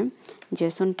 এখানে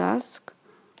জেসন টাস্ক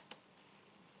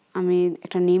আমি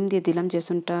একটা নেম দিয়ে দিলাম,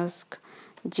 জেসন টাস্ক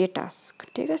যে টাস্ক,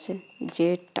 ঠিক আছে, যে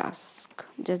টাস্ক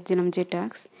জাস্ট দিলাম, যে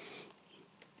task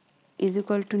is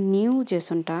equal to new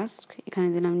Jason task, এখানে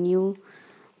দিলাম নিউ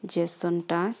জেসন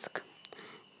টাস্ক,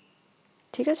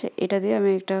 ঠিক আছে। এটা দিয়ে আমি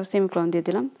একটা সেমিকলন দিয়ে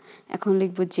দিলাম। এখন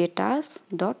লিখবো যে টাস্ক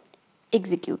ডট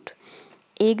এক্সিকিউট।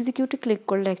 এই এক্সিকিউটে ক্লিক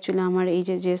করলে অ্যাকচুয়ালি আমার এই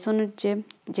যে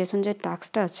জেসন যে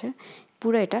টাস্কটা আছে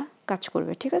পুরো এটা কাজ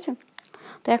করবে, ঠিক আছে।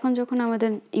 তো এখন যখন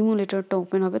আমাদের ইমুলেটরটা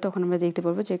ওপেন হবে তখন আমরা দেখতে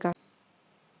পারবো যে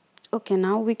ওকে,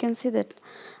 now we can see that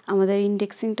আমাদের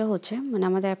ইন্ডেক্সিংটা হচ্ছে, মানে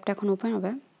আমাদের অ্যাপটা এখন ওপেন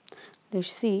হবে।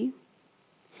 Let's see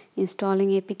installing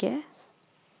APK.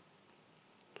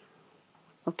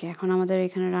 ওকে, এখন আমাদের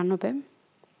এখানে রান হবে।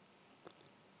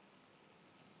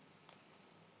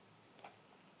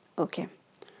 ওকে,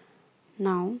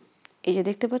 নাও এই যে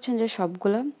দেখতে পাচ্ছেন যে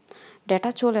সবগুলো ডাটা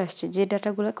চলে আসছে, যে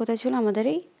ডাটাগুলো কোথায় ছিল, আমাদের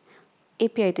এই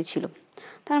এপিআইতে ছিল।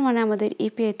 তার মানে আমাদের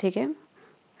এপিআই থেকে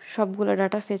সবগুলো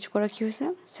ডাটা ফেচ করা কী হয়েছে,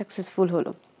 সাকসেসফুল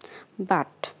হলো।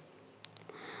 বাট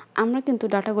আমরা কিন্তু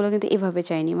ডাটাগুলো কিন্তু এভাবে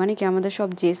চাইনি, মানে কি আমাদের সব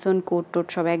জেসন কোড টোড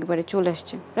সব একবারে চলে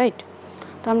আসছে, রাইট।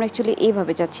 তো আমরা অ্যাকচুয়ালি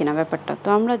এইভাবে চাচ্ছি না ব্যাপারটা। তো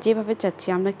আমরা যেভাবে চাচ্ছি,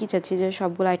 আমরা কি চাচ্ছি যে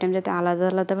সবগুলো আইটেম যাতে আলাদা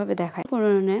আলাদাভাবে দেখায়,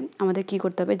 কারণে আমাদের কী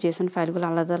করতে হবে, জেসন ফাইলগুলো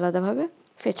আলাদা আলাদাভাবে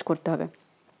ফেচ করতে হবে।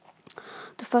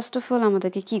 তো ফার্স্ট অফ অল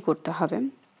আমাদেরকে কী করতে হবে,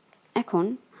 এখন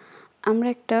আমরা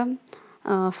একটা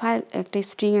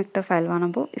স্ট্রিং একটা ফাইল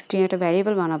বানাবো, স্ট্রিং একটা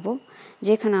ভ্যারিয়েবল বানাবো,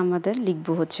 যেখানে আমাদের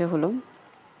লিখবো হলো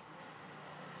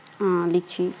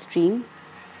লিখছি স্ট্রিং,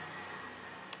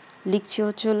 লিখছি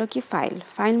হচ্ছে হলো কি ফাইল।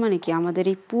 ফাইল মানে কি আমাদের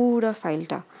এই পুরো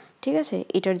ফাইলটা, ঠিক আছে,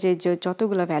 এটার যে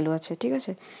যতগুলো ভ্যালু আছে, ঠিক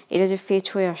আছে, এটা যে ফেচ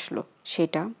হয়ে আসলো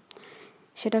সেটা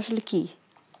আসলে কি,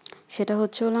 সেটা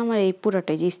হচ্ছে হলো আমার এই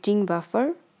পুরাটাই যে স্ট্রিং বাফার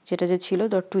যেটা যে ছিল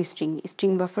ডট টু স্ট্রিং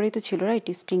বাফারেই তো ছিল, রাইট?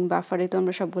 স্ট্রিং বাফারে তো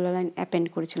আমরা সবগুলো লাইন অ্যাপেন্ড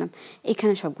করেছিলাম,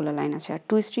 এখানে সবগুলো লাইন আছে। আর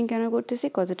টু স্ট্রিং কেন করতেছি?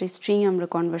 কজ এটা স্ট্রিং আমরা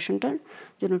কনভার্সনটার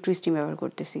জন্য টু স্ট্রিং ব্যবহার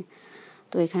করতেছি।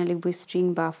 তো এখানে লিখবো string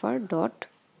buffer dot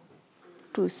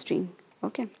two string.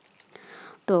 ওকে,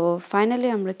 তো ফাইনালি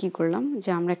আমরা কি করলাম যে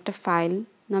আমরা একটা ফাইল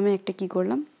নামে একটা কি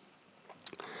করলাম,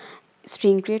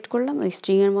 স্ট্রিং ক্রিয়েট করলাম। ওই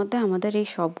স্ট্রিংয়ের মধ্যে আমাদের এই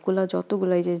সবগুলো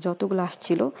যতগুলো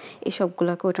আসছিল এই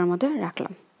সবগুলোকে ওটার মধ্যে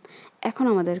রাখলাম। এখন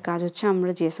আমাদের কাজ হচ্ছে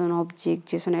আমরা Jason object,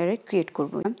 Jason array create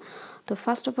করব। তো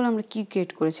ফার্স্ট অফ অল আমরা কি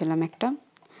ক্রিয়েট করেছিলাম, একটা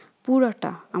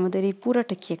পুরাটা, আমাদের এই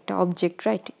পুরাটা কি একটা অবজেক্ট,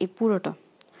 রাইট? এই পুরোটা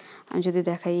আমি যদি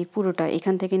দেখাই, এই পুরোটা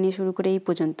এখান থেকে নিয়ে শুরু করে এই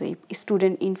পর্যন্ত এই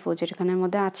স্টুডেন্ট ইনফো যেখানের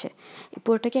মধ্যে আছে, এই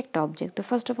পুরোটাকে একটা অবজেক্ট। তো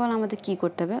ফার্স্ট অফ অল আমাদের কী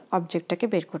করতে হবে, অবজেক্টটাকে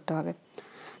বের করতে হবে।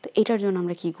 তো এটার জন্য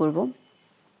আমরা কি করব,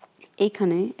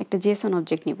 এইখানে একটা জেসন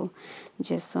অবজেক্ট নিব,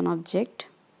 জেসন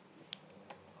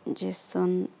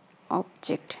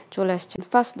অবজেক্ট চলে আসছে।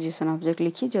 ফার্স্ট জেসন অবজেক্ট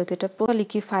লিখি, যেহেতু এটা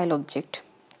লিখি ফাইল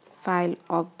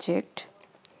অবজেক্ট।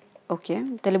 ওকে,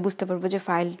 তাহলে বুঝতে পারবো যে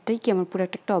ফাইলটাই কি আমার পুরো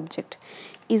একটা অবজেক্ট।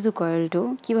 ইজ ইকুয়াল টু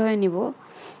কীভাবে নিব,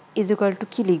 ইজ ইকুয়াল টু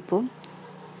কী লিখবো,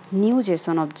 নিউ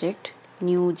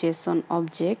জেসন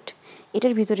অবজেক্ট।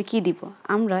 এটার ভিতরে কি দিব,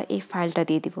 আমরা এই ফাইলটা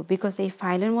দিয়ে দিব, বিকজ এই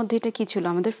ফাইলের মধ্যে এটা কি ছিল,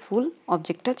 আমাদের ফুল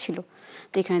অবজেক্টটা ছিল।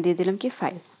 তো এখানে দিয়ে দিলাম কি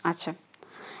ফাইল। আচ্ছা,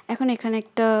 এখন এখানে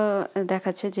একটা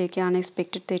দেখাচ্ছে যে কি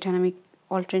আনএক্সপেক্টেড, তো এখানে আমি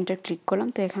অল্টারনেটর ক্লিক করলাম।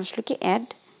 তো এখানে আসলে কি অ্যাড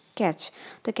ক্যাচ,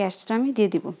 তো ক্যাচটা আমি দিয়ে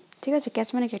দিব, ঠিক আছে। ক্যাচ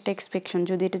মানে কি একটা এক্সপেকশন,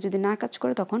 এটা যদি না কাজ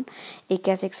করে তখন এই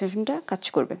ক্যাচ এক্সপেকশনটা কাজ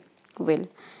করবে। ওয়েল,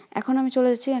 এখন আমি চলে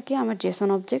যাচ্ছি আর কি আমার জেসন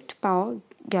অবজেক্ট পাওয়া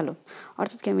গেল,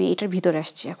 অর্থাৎ কি আমি এটার ভিতরে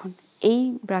আসছি। এখন এই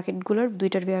ব্র্যাকেটগুলোর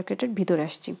দুইটার ব্র্যাকেটের ভিতরে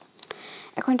আসছি।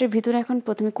 এখন এটার ভিতরে এখন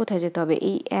প্রথমে কোথায় যেতে হবে,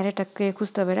 এই অ্যারেটাকে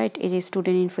খুঁজতে হবে, রাইট? এই যে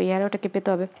স্টুডেন্ট ইনফো, এই অ্যারেটাকে পেতে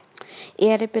হবে। এই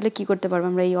অ্যারে পেলে কী করতে পারবো,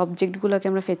 আমরা এই অবজেক্টগুলোকে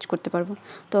আমরা ফেচ করতে পারবো।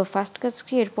 তো ফার্স্ট কাজ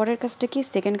কি, এর পরের কাজটা কি,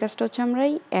 সেকেন্ড কাজটা হচ্ছে আমরা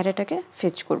এই অ্যারেটাকে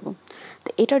ফেচ করব। তো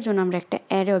এটার জন্য আমরা একটা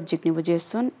অ্যারে অবজেক্ট নেব,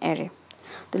 জেসন অ্যারে।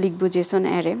 তো লিখবো জেসন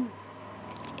অ্যারে,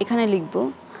 এখানে লিখবো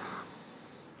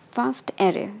ফার্স্ট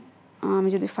অ্যারে। আমি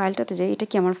যদি ফাইলটাতে যাই, এটা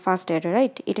কি আমার ফার্স্ট অ্যারে,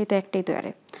 রাইট? এটাই তো একটাই তো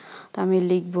অ্যারে। তো আমি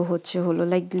লিখবো হচ্ছে হলো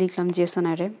লিখলাম Jason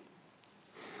array,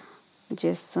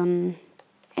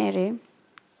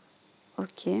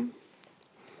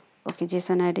 okay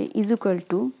Jason array is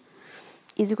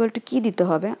equal to কী দিতে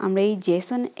হবে, আমরা এই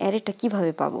জেসন অ্যারেটা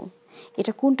কীভাবে পাবো,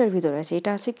 এটা কোনটার ভিতরে আছে,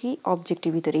 এটা আছে কি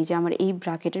অবজেক্টের ভিতরে, এই যে আমার এই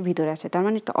ব্র্যাকেটের ভিতরে আছে, তার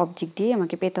মানে একটা অবজেক্ট দিয়ে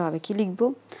আমাকে পেতে হবে। কি লিখবো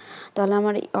তাহলে,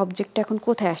 আমার এই অবজেক্টটা এখন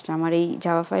কোথায় আসছে, আমার এই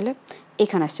জাভা ফাইলে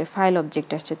এখানে আসছে, ফাইল অবজেক্ট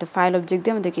আসছে। তো ফাইল অবজেক্ট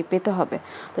দিয়ে আমাদেরকে পেতে হবে।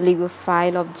 তো লিখবো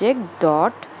file object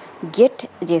dot gate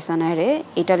Jason array,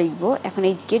 এটা লিখবো। এখন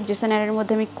এই গেট জেসন অ্যারের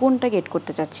মধ্যে আমি কোনটা গেট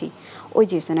করতে চাচ্ছি, ওই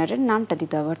জেসন অ্যারের নামটা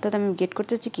দিতে হবে। অর্থাৎ আমি গেট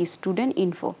করতে চাচ্ছি কি স্টুডেন্ট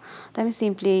ইনফো। তো আমি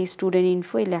সিম্পলি এই স্টুডেন্ট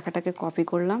ইনফো এই লেখাটাকে কপি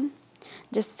করলাম,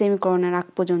 জাস্ট সেমিকলনের আগ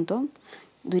পর্যন্ত,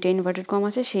 দুইটা ইনভার্টেড কমা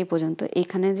আছে সেই পর্যন্ত,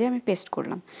 এইখানে দিয়ে আমি পেস্ট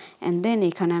করলাম। অ্যান্ড দেন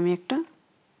এখানে আমি একটা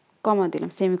কমা দিলাম,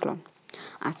 সেমিকলন।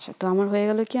 আচ্ছা, তো আমার হয়ে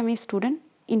গেল কি, আমি স্টুডেন্ট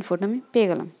ইনফোটা আমি পেয়ে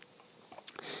গেলাম,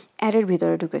 অ্যারের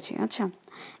ভিতরে ঢুকেছি। আচ্ছা,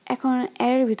 এখন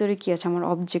অ্যারের ভিতরে কি আছে, আমার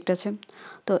অবজেক্ট আছে।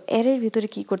 তো অ্যারের ভিতরে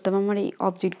কি করতে হবে, আমার এই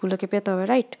অবজেক্টগুলোকে পেতে হবে,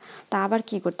 রাইট? তা আবার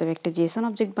কি করতে হবে, একটা জেসন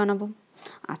অবজেক্ট বানাবো।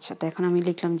 আচ্ছা, তো এখন আমি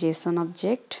লিখলাম Jason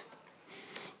object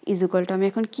is equal to, আমি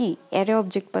এখন কি অ্যারে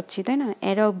অবজেক্ট পাচ্ছি, তাই না?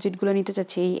 অ্যারে অবজেক্টগুলো নিতে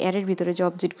চাচ্ছি, এই অ্যারের ভিতরে যে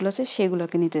অবজেক্টগুলো আছে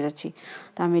সেগুলোকে নিতে যাচ্ছি।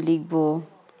 তা আমি লিখবো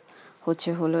হচ্ছে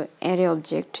হলো অ্যারে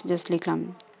অবজেক্ট, জাস্ট লিখলাম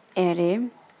অ্যারে,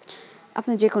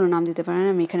 আপনি যে কোনো নাম দিতে পারেন,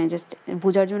 আমি এখানে জাস্ট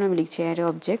বোঝার জন্য আমি লিখছি অ্যারে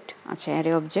অবজেক্ট। আচ্ছা,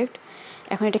 অ্যারে অবজেক্ট।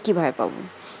 এখন এটা কীভাবে পাবো,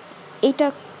 এইটা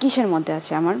কিসের মধ্যে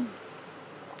আছে আমার,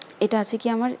 এটা আছে কি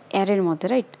আমার অ্যারের মধ্যে,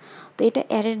 রাইট? তো এটা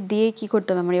অ্যারের দিয়ে কি করতে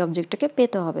হবে, আমার এই অবজেক্টটাকে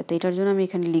পেতে হবে। তো এটার জন্য আমি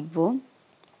এখানে লিখবো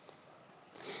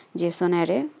জেসন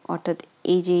অ্যারে, অর্থাৎ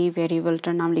এই যে এই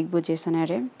ভ্যারিয়েবলটার নাম লিখবো Jason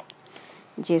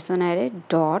array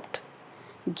dot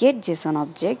gate Jason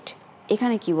object.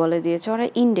 এখানে কি বলে দিয়েছে ওরা,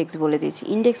 ইন্ডেক্স বলে দিয়েছি।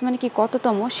 ইন্ডেক্স মানে কি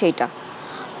কততম সেইটা।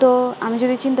 তো আমি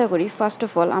যদি চিন্তা করি, ফার্স্ট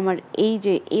অফ অল আমার এই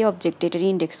যে এই অবজেক্ট, এটার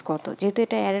ইন্ডেক্স কত, যেহেতু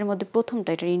এটা অ্যারের মধ্যে প্রথমটা,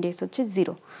 এটার ইন্ডেক্স হচ্ছে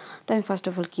 0। তো আমি ফার্স্ট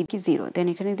অফ অল কি 0, দেন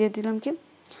এখানে দিয়ে দিলাম কি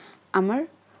আমার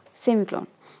সেমিকলন।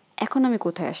 এখন আমি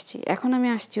কোথায় আসছি, এখন আমি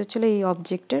আসছি হচ্ছে এই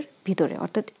অবজেক্টের ভিতরে,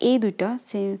 অর্থাৎ এই দুইটা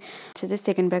যে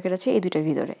সেকেন্ড ব্র্যাকেট আছে এই দুইটার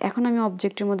ভিতরে। এখন আমি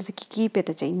অবজেক্টের মধ্যে থেকে কী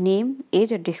পেতে চাই, নেম, এজ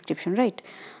আর ডেসক্রিপশন, রাইট?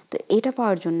 তো এটা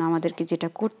পাওয়ার জন্য আমাদেরকে যেটা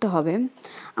করতে হবে,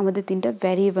 আমাদের 3টা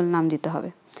ভ্যারিয়েবল নাম দিতে হবে।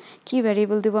 কি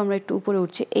ভ্যারিয়েবল দেবো, আমরা একটু উপরে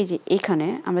উঠছি, এই যে এখানে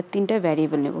আমরা 3টা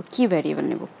ভ্যারিয়েবল নেব। কি ভ্যারিয়েবল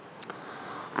নেব,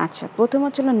 আচ্ছা প্রথম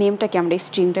হচ্ছে নেমটা কি আমরা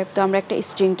স্ট্রিং টাইপ, তো আমরা একটা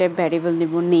স্ট্রিং টাইপ ভ্যারিয়েবল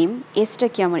নেব নেম, এসটা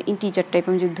কি আমার ইন্টিজার টাইপ,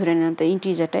 আমি যদি ধরে নিলাম তো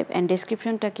ইন্টিজার টাইপ, অ্যান্ড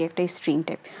ডেসক্রিপশনটা কি একটা স্ট্রিং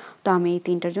টাইপ। তো আমি এই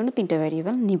তিনটার জন্য তিনটা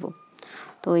ভ্যারিয়েবল নিব।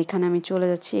 তো এখানে আমি চলে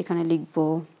যাচ্ছি, এখানে লিখব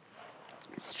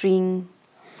স্ট্রিং,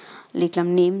 লিখলাম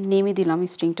নেম, নেমই দিলাম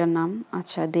স্ট্রিংটার নাম।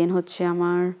 আচ্ছা দেন হচ্ছে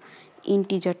আমার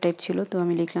ইন্টিজার টাইপ ছিল, তো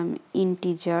আমি লিখলাম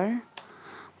ইন্টিজার,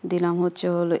 দিলাম হচ্ছে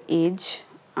হলো এজ,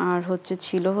 আর হচ্ছে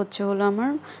ছিল হচ্ছে হলো আমার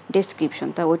ডেসক্রিপশন,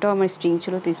 তা ওইটাও আমার স্ট্রিং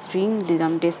ছিল, তো স্ট্রিং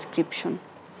দিলাম ডেসক্রিপশন,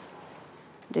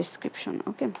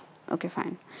 ওকে ওকে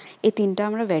ফাইন। এই তিনটা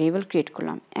আমরা ভ্যারিয়েবল ক্রিয়েট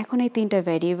করলাম। এখন এই তিনটা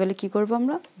ভ্যারিয়েবলে কী করবো,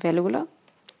 আমরা ভ্যালুগুলো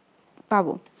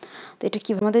পাবো। তো এটা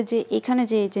কি আমাদের যে এখানে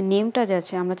যে নেমটা যে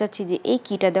আছে, আমরা চাচ্ছি যে এই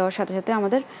কিটা দেওয়ার সাথে সাথে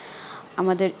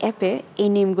আমাদের অ্যাপে এই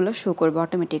নেমগুলো শো করবে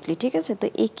অটোমেটিকলি, ঠিক আছে। তো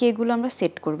এই কেগুলো আমরা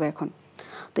সেট করবো এখন।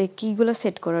 তো এই কিগুলো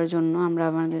সেট করার জন্য আমরা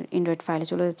আমাদের অ্যান্ড্রয়েড ফাইলে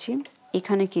চলে যাচ্ছি।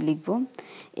 এখানে কি লিখব,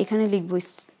 এখানে লিখব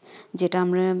যেটা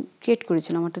আমরা ক্রিয়েট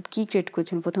করেছিলাম, অর্থাৎ কি ক্রিয়েট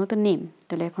করেছিলাম প্রথমত নেম,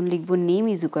 তাহলে এখন লিখব নেম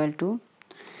ইজ ইকুয়াল টু,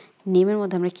 নেমের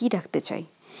মধ্যে আমরা কি রাখতে চাই,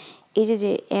 এই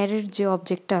যে অ্যারের যে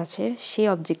অবজেক্টটা আছে সেই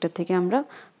অবজেক্টটা থেকে আমরা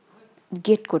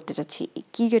গেট করতে চাচ্ছি,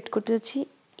 কি গেট করতে চাচ্ছি,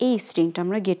 এই স্ট্রিংটা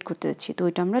আমরা গেট করতে যাচ্ছি, তো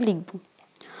ওইটা আমরা লিখব।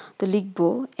 তো লিখব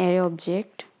array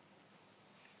object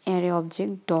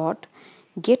dot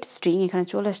gate string, এখানে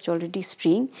চলে আসছে অলরেডি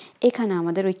স্ট্রিং, এখানে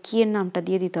আমাদের ওই কি এর নামটা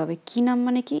দিয়ে দিতে হবে। কি নাম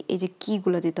মানে কি, এই যে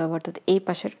কিগুলো দিতে হবে, অর্থাৎ এই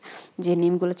পাশের যে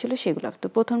নেমগুলো ছিল সেগুলো। তো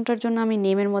প্রথমটার জন্য আমি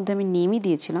নেমের মধ্যে আমি নেমই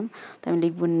দিয়েছিলাম, তো আমি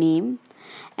লিখব নেম,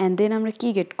 অ্যান্ড দেন আমরা কি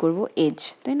গেট করব, এজ,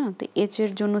 তাই না। তো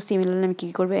এজের জন্য সিমিলারলি আমি কী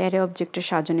করবো, অ্যারে অবজেক্টের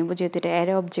সাহায্য নেব, যেহেতু এটা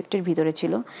অ্যারে অবজেক্টের ভিতরে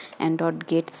ছিল, অ্যান্ড ডট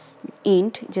গেটস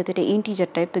ইন্ট, যেহেতু এটা ইন্টিজার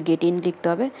টাইপ তো গেট ইন্ট লিখতে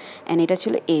হবে, অ্যান্ড এটা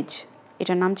ছিল এজ,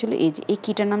 এটার নাম ছিল এজ, এই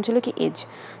কিটার নাম ছিল কি এজ,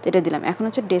 তো এটা দিলাম। এখন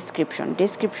হচ্ছে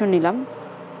ডেসক্রিপশন নিলাম,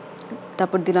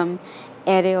 তারপর দিলাম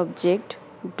array object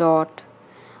dot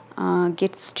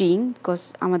gate string, because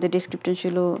আমাদের ডেসক্রিপশন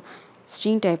ছিল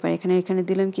স্ট্রিং টাইপ, আর এখানে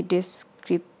দিলাম কি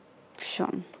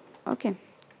ডেসক্রিপশন,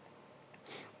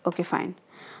 ওকে ফাইন।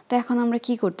 তো এখন আমরা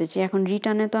কি করতে চাই, এখন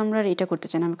রিটার্নে তো আমরা এটা করতে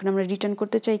চাই না, এখন আমরা রিটার্ন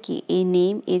করতে চাই কি এই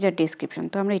নেম এজ আর ডেসক্রিপশন,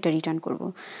 তো আমরা এটা রিটার্ন করব।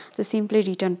 তো সিম্পলি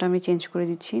রিটার্নটা আমি চেঞ্জ করে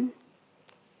দিচ্ছি।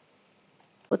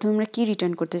 প্রথমে আমরা কি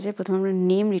রিটার্ন করতে চাই, প্রথমে আমরা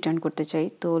নেম রিটার্ন করতে চাই,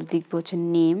 তো লিখবো হচ্ছে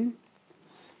নেম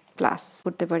প্লাস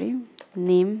করতে পারি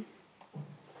নেম,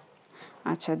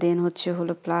 আচ্ছা দেন হচ্ছে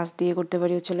হলো প্লাস দিয়ে করতে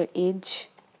পারি হচ্ছে হলো এজ,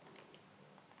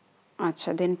 আচ্ছা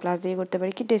দেন প্লাস দিয়ে করতে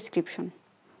পারি কি ডেসক্রিপশন,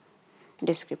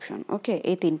 ওকে।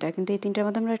 এই তিনটা, কিন্তু এই তিনটার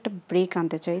মধ্যে আমরা একটা ব্রেক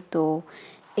আনতে চাই, তো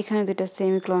এখানে দুইটা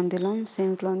সেমিকোলন দিলাম,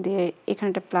 সেমিকোলন দিয়ে এখানে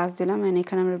একটা প্লাস দিলাম, অ্যান্ড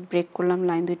এখানে আমরা ব্রেক করলাম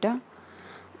লাইন দুইটা,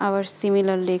 আবার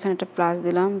সিমিলারলি এখানে একটা প্লাস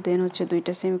দিলাম, দেন হচ্ছে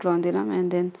দুইটা সেমিকোলন দিলাম, অ্যান্ড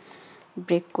দেন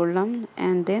ব্রেক করলাম,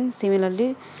 অ্যান্ড দেন সিমিলারলি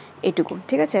এটুকু,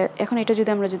 ঠিক আছে। এখন এটা যদি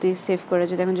আমরা সেভ করে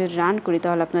এখন যদি রান করি,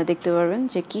 তাহলে আপনারা দেখতে পারবেন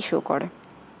যে কি শো করে।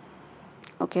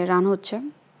 ওকে রান হচ্ছে,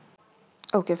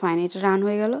 ওকে ফাইন, এটা রান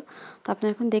হয়ে গেল। তো আপনি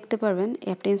এখন দেখতে পারবেন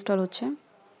অ্যাপটা ইনস্টল হচ্ছে।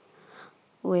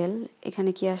 ওয়েল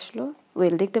এখানে কি আসলো,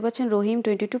 ওয়েল দেখতে পাচ্ছেন রহিম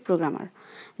 22 প্রোগ্রামার,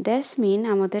 দ্যাটস মিন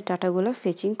আমাদের ডাটাগুলো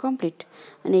ফেচিং কমপ্লিট,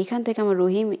 মানে এখান থেকে আমার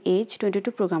রহিম এজ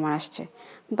 22 প্রোগ্রামার আসছে।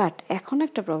 বাট এখন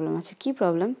একটা প্রবলেম আছে, কি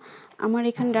প্রবলেম, আমার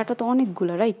এখানে ডাটা তো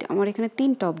অনেকগুলো, রাইট, আমার এখানে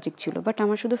 3টা অবজেক্ট ছিল, বাট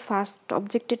আমার শুধু ফার্স্ট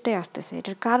অবজেক্টেরটাই আসতেছে।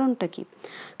 এটার কারণটা কি,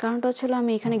 কারণটা হচ্ছে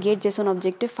আমি এখানে গেট জেসন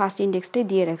অবজেক্টে ফার্স্ট ইন্ডেক্সটাই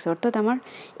দিয়ে রাখছি, অর্থাৎ আমার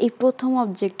এই প্রথম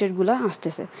অবজেক্টেরগুলো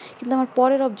আসতেছে, কিন্তু আমার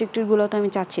পরের অবজেক্টেরগুলো তো আমি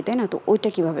চাচ্ছি, তাই না। তো ওইটা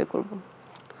কীভাবে করব,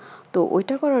 তো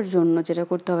ওইটা করার জন্য যেটা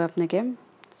করতে হবে আপনাকে,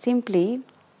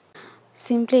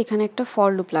 সিম্পলি এখানে একটা ফর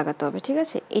লুপ লাগাতে হবে, ঠিক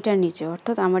আছে, এটার নিচে,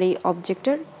 অর্থাৎ আমার এই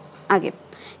অবজেক্টের আগে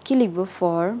কি লিখবো,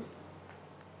 ফর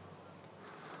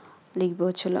লিখবো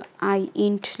হচ্ছিল আই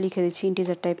ইন্ট লিখে দিচ্ছি,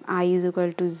 integer type I is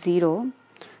equal to 0,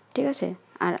 ঠিক আছে,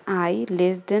 আর আই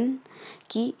লেস দেন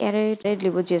কি অ্যারে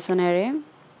লিখবো জেসন অ্যারে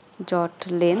ডট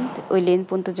লেন্থ, ওই লেন্থ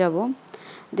পর্যন্ত যাব,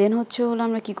 দেন হচ্ছে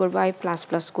আমরা কি করব, আই প্লাস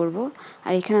প্লাস করবো,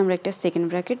 আর এখানে আমরা একটা সেকেন্ড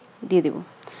ব্র্যাকেট দিয়ে দেবো।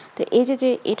 তো এই যে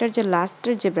এটার যে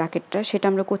লাস্টের যে ব্র্যাকেটটা সেটা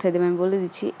আমরা কোথায় দেবো আমি বলে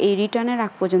দিচ্ছি, এই রিটার্নের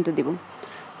আগ পর্যন্ত দেব,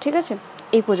 ঠিক আছে,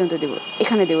 এই পর্যন্ত দেবো,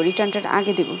 এখানে দেবো, রিটার্নটার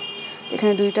আগে দেবো।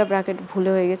 এখানে দুইটা ব্র্যাকেট ভুলে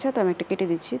হয়ে গেছে, তো আমি একটা কেটে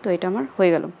দিচ্ছি, তো এটা আমার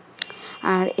হয়ে গেল।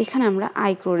 আর এখানে আমরা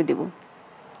আই করে দেব,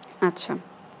 আচ্ছা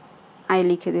আই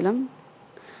লিখে দিলাম,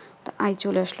 তো আই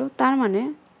চলে আসলো, তার মানে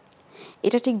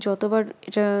এটা ঠিক যতবার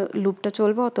এটা লুপটা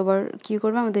চলবে অতবার কী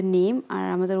করবে, আমাদের নেম আর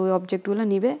আমাদের ওই অবজেক্টগুলো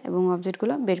নেবে এবং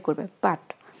অবজেক্টগুলো বের করবে। বাট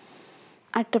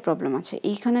আরেকটা প্রবলেম আছে,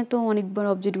 এইখানে তো অনেকবার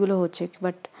অবজেক্টগুলো হচ্ছে,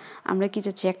 বাট আমরা কি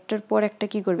চাচ্ছি একটার পর একটা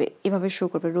কী করবে, এভাবে শো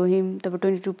করবে, রহিম তারপর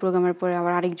 22 প্রোগ্রামের পরে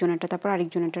আবার আরেকজনেরটা, তারপর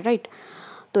আরেকজনেরটা, রাইট।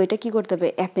 তো এটা কী করতে হবে,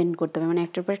 অ্যাপেন্ড করতে হবে, মানে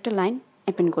একটার পর একটা লাইন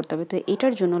অ্যাপেন্ড করতে হবে। তো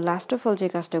এটার জন্য লাস্ট অফ অল যে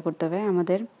কাজটা করতে হবে,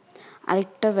 আমাদের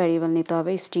আরেকটা ভ্যারিয়েবল নিতে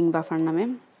হবে স্ট্রিং বাফার নামে।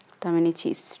 তো আমি নিচ্ছি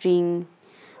string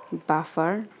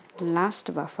buffer, last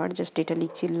buffer, just এটা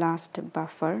লিখছি last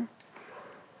buffer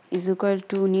is equal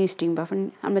to new string buffer.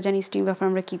 আমরা জানি স্ট্রিং বাফার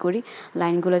আমরা কী করি,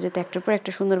 লাইনগুলো যাতে একটার পর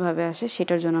একটা সুন্দরভাবে আসে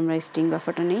সেটার জন্য আমরা স্ট্রিং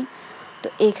বাফারটা নেই। তো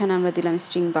এইখানে আমরা দিলাম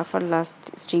string buffer, last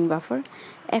string buffer.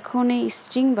 এখন এই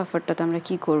স্ট্রিং বাফারটাতে আমরা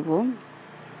কি করব,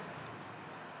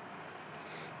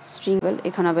 স্ট্রিং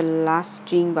এখানে হবে last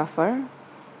string buffer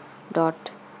dot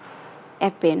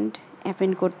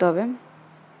append করতে হবে।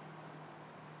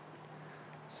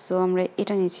 সো আমরা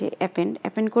এটা নিচে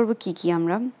অ্যাপেন্ড করব কি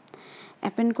আমরা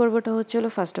অ্যাপেন্ড করবোটা হচ্ছে হলো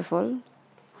ফার্স্ট অফ অল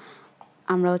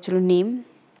আমরা হচ্ছে হলো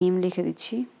নেম লিখে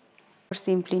দিচ্ছি,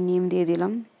 সিম্পলি নেম দিয়ে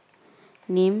দিলাম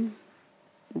নেম।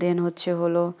 দেন হচ্ছে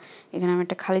হলো এখানে আমি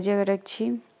একটা খালি জায়গা রাখছি,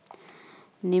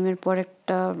 নেমের পর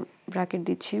একটা ব্র্যাকেট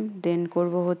দিচ্ছি। দেন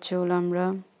করব হচ্ছে হলো আমরা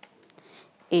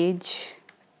এজ,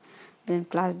 দেন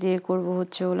প্লাস দিয়ে করব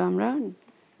হচ্ছে হলো আমরা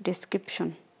ডেসক্রিপশন।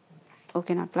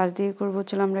 ওকে না, প্লাস দিয়ে করবো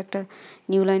হচ্ছে আমরা একটা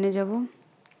নিউ লাইনে যাব,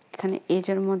 এখানে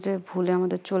এজের মধ্যে ভুলে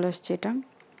আমাদের চলে আসছে এটা।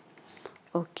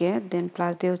 ওকে, দেন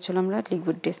প্লাস দিয়ে হচ্ছে আমরা লিখব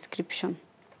description.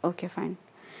 Okay fine.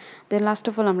 Then last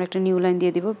of all আমরা একটা নিউ লাইন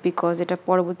দিয়ে দিব, বিকজ এটা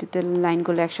পরবর্তীতে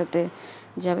লাইনগুলো একসাথে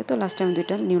যাবে, তো লাস্টে আমি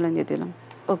দুইটা নিউ লাইন দিয়ে দিলাম।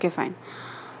 ওকে ফাইন,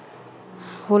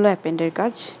 হলো অ্যাপেন্ডের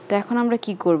কাজ। তো এখন আমরা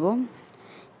কি করব,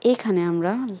 এইখানে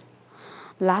আমরা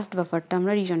লাস্ট বাফারটা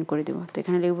আমরা রিটার্ন করে দেব। তো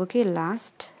এখানে লিখব কি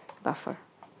লাস্ট বাফার।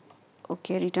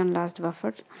 ওকে, রিটার্ন লাস্ট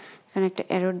বাফার। এখানে একটা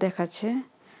এরর দেখাচ্ছে,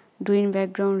 doing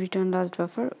background return last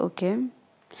buffer.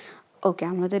 ওকে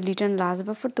আমাদের রিটার্ন লাস্ট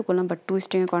বাফার তো করলাম, বাট টু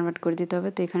স্ট্রিংয়ে কনভার্ট করে দিতে হবে।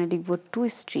 তো এখানে লিখবো টু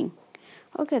স্ট্রিং।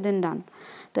 ওকে, দেন ডান।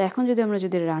 তো এখন আমরা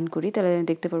যদি রান করি তাহলে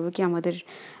দেখতে পারবো কি আমাদের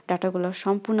ডাটাগুলো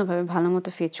সম্পূর্ণভাবে ভালো মতো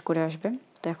ফেচ করে আসবে।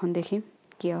 তো এখন দেখি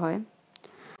কী হয়।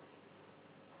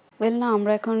 না,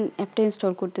 আমরা এখন অ্যাপটা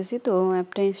ইনস্টল করতেছি। তো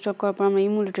অ্যাপটা ইনস্টল করার পর আমরা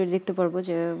ইমুলেটর দেখতে পারবো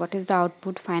যে what is the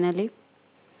output finally.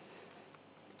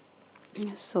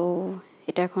 So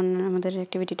এটা এখন আমাদের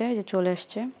অ্যাক্টিভিটিটা যে চলে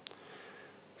আসছে।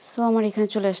 সো আমার এখানে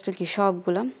চলে আসতো কি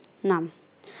সবগুলো নাম,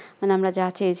 মানে আমরা যা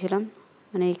চেয়েছিলাম,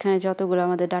 মানে এখানে যতগুলো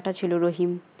আমাদের ডাটা ছিল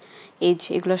রহিম, এজ,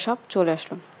 এগুলো সব চলে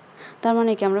আসলো। তার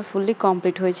মানে কি আমরা ফুললি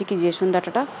কমপ্লিট হয়েছে কি জেসন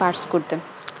ডাটাটা পার্স করতে।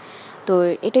 তো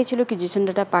এটাই ছিল কি জেসন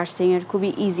ডাটা পার্সিংয়ের খুবই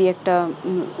ইজি একটা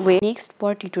ওয়ে। নেক্সট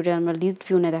পর টিউটোরিয়াল আমরা লিস্ট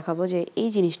ভিউ নিয়ে দেখাবো যে এই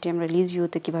জিনিসটি আমরা লিস্ট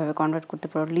ভিউতে কীভাবে কনভার্ট করতে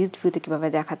পারবো, লিস্ট ভিউতে কীভাবে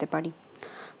দেখাতে পারি।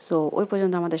 So ওই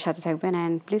পর্যন্ত আমাদের সাথে থাকবেন,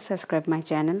 and please subscribe my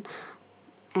channel,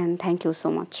 and thank you so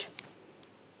much.